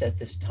tell us at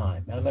this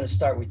time? I'm going to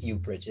start with you,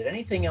 Bridget.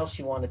 Anything else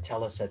you want to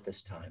tell us at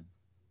this time?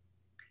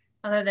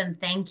 Other than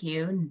thank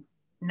you,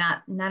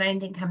 not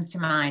anything comes to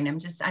mind.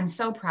 I'm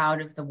so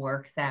proud of the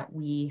work that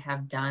we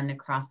have done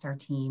across our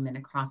team and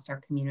across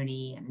our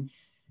community. And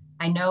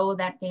I know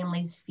that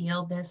families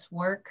feel this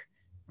work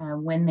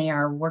when they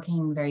are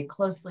working very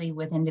closely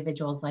with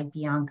individuals like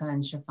Bianca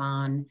and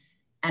Chiffon.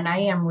 And I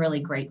am really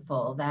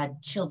grateful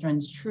that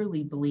Children's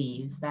truly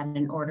believes that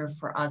in order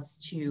for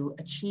us to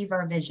achieve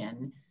our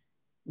vision,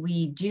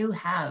 we do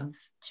have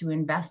to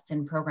invest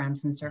in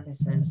programs and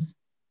services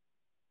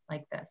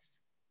like this.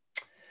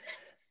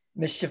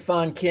 Ms.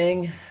 Chiffon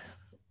King,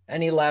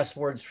 any last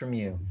words from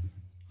you?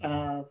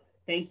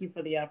 Thank you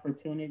for the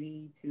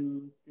opportunity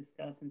to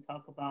discuss and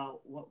talk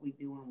about what we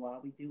do and why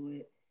we do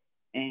it.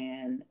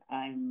 And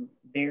I'm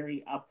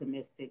very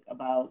optimistic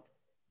about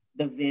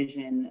the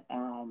vision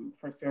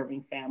for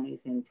serving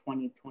families in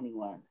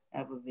 2021. I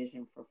have a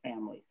vision for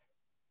families.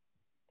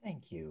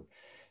 Thank you.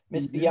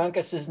 Ms.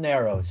 Bianca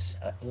Cisneros,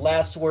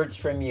 last words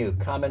from you,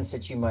 comments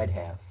that you might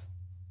have.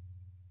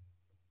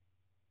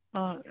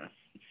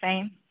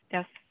 Same,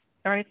 just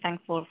very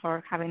thankful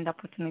for having the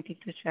opportunity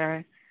to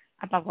share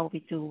about what we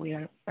do. We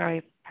are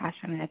very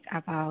passionate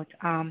about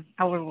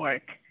our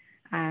work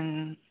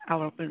and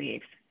our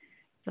beliefs.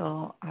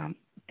 So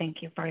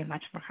thank you very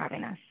much for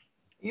having us.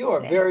 You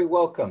are very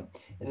welcome.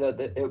 It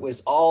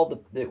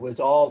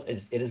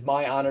is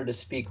my honor to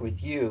speak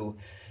with you.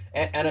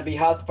 And on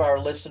behalf of our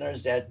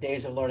listeners at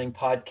Days of Learning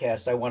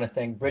podcast, I want to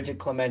thank Bridget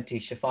Clementi,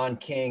 Chiffon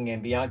King,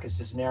 and Bianca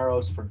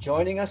Cisneros for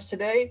joining us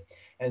today.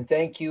 And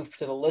thank you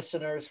to the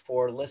listeners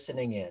for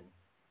listening in.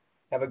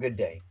 Have a good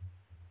day.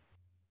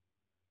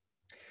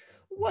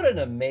 What an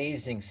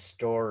amazing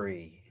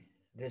story.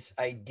 This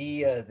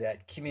idea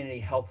that community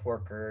health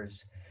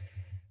workers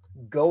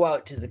go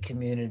out to the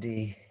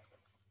community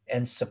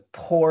and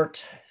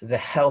support the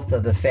health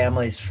of the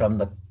families from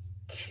the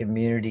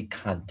community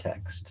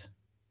context.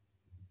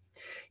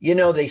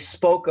 They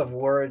spoke of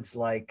words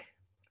like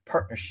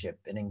partnership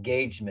and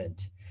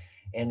engagement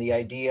and the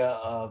idea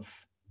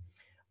of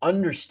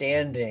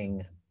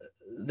understanding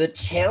the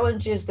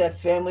challenges that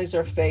families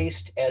are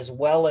faced, as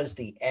well as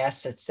the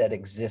assets that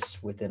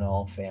exist within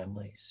all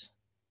families.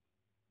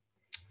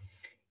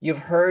 You've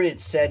heard it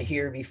said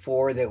here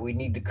before that we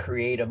need to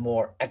create a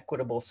more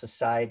equitable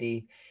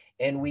society,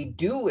 and we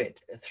do it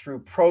through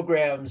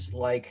programs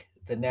like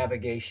the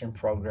navigation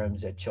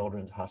programs at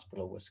Children's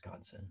Hospital of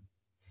Wisconsin.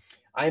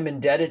 I'm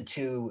indebted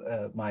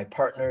to my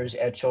partners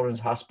at Children's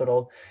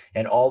Hospital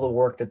and all the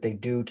work that they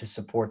do to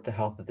support the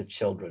health of the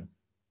children.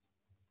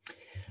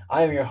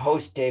 I am your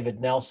host,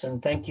 David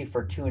Nelson. Thank you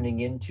for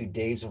tuning in to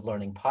Days of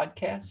Learning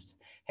podcast.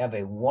 Have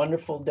a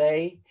wonderful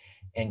day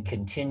and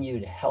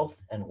continued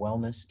health and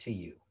wellness to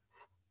you.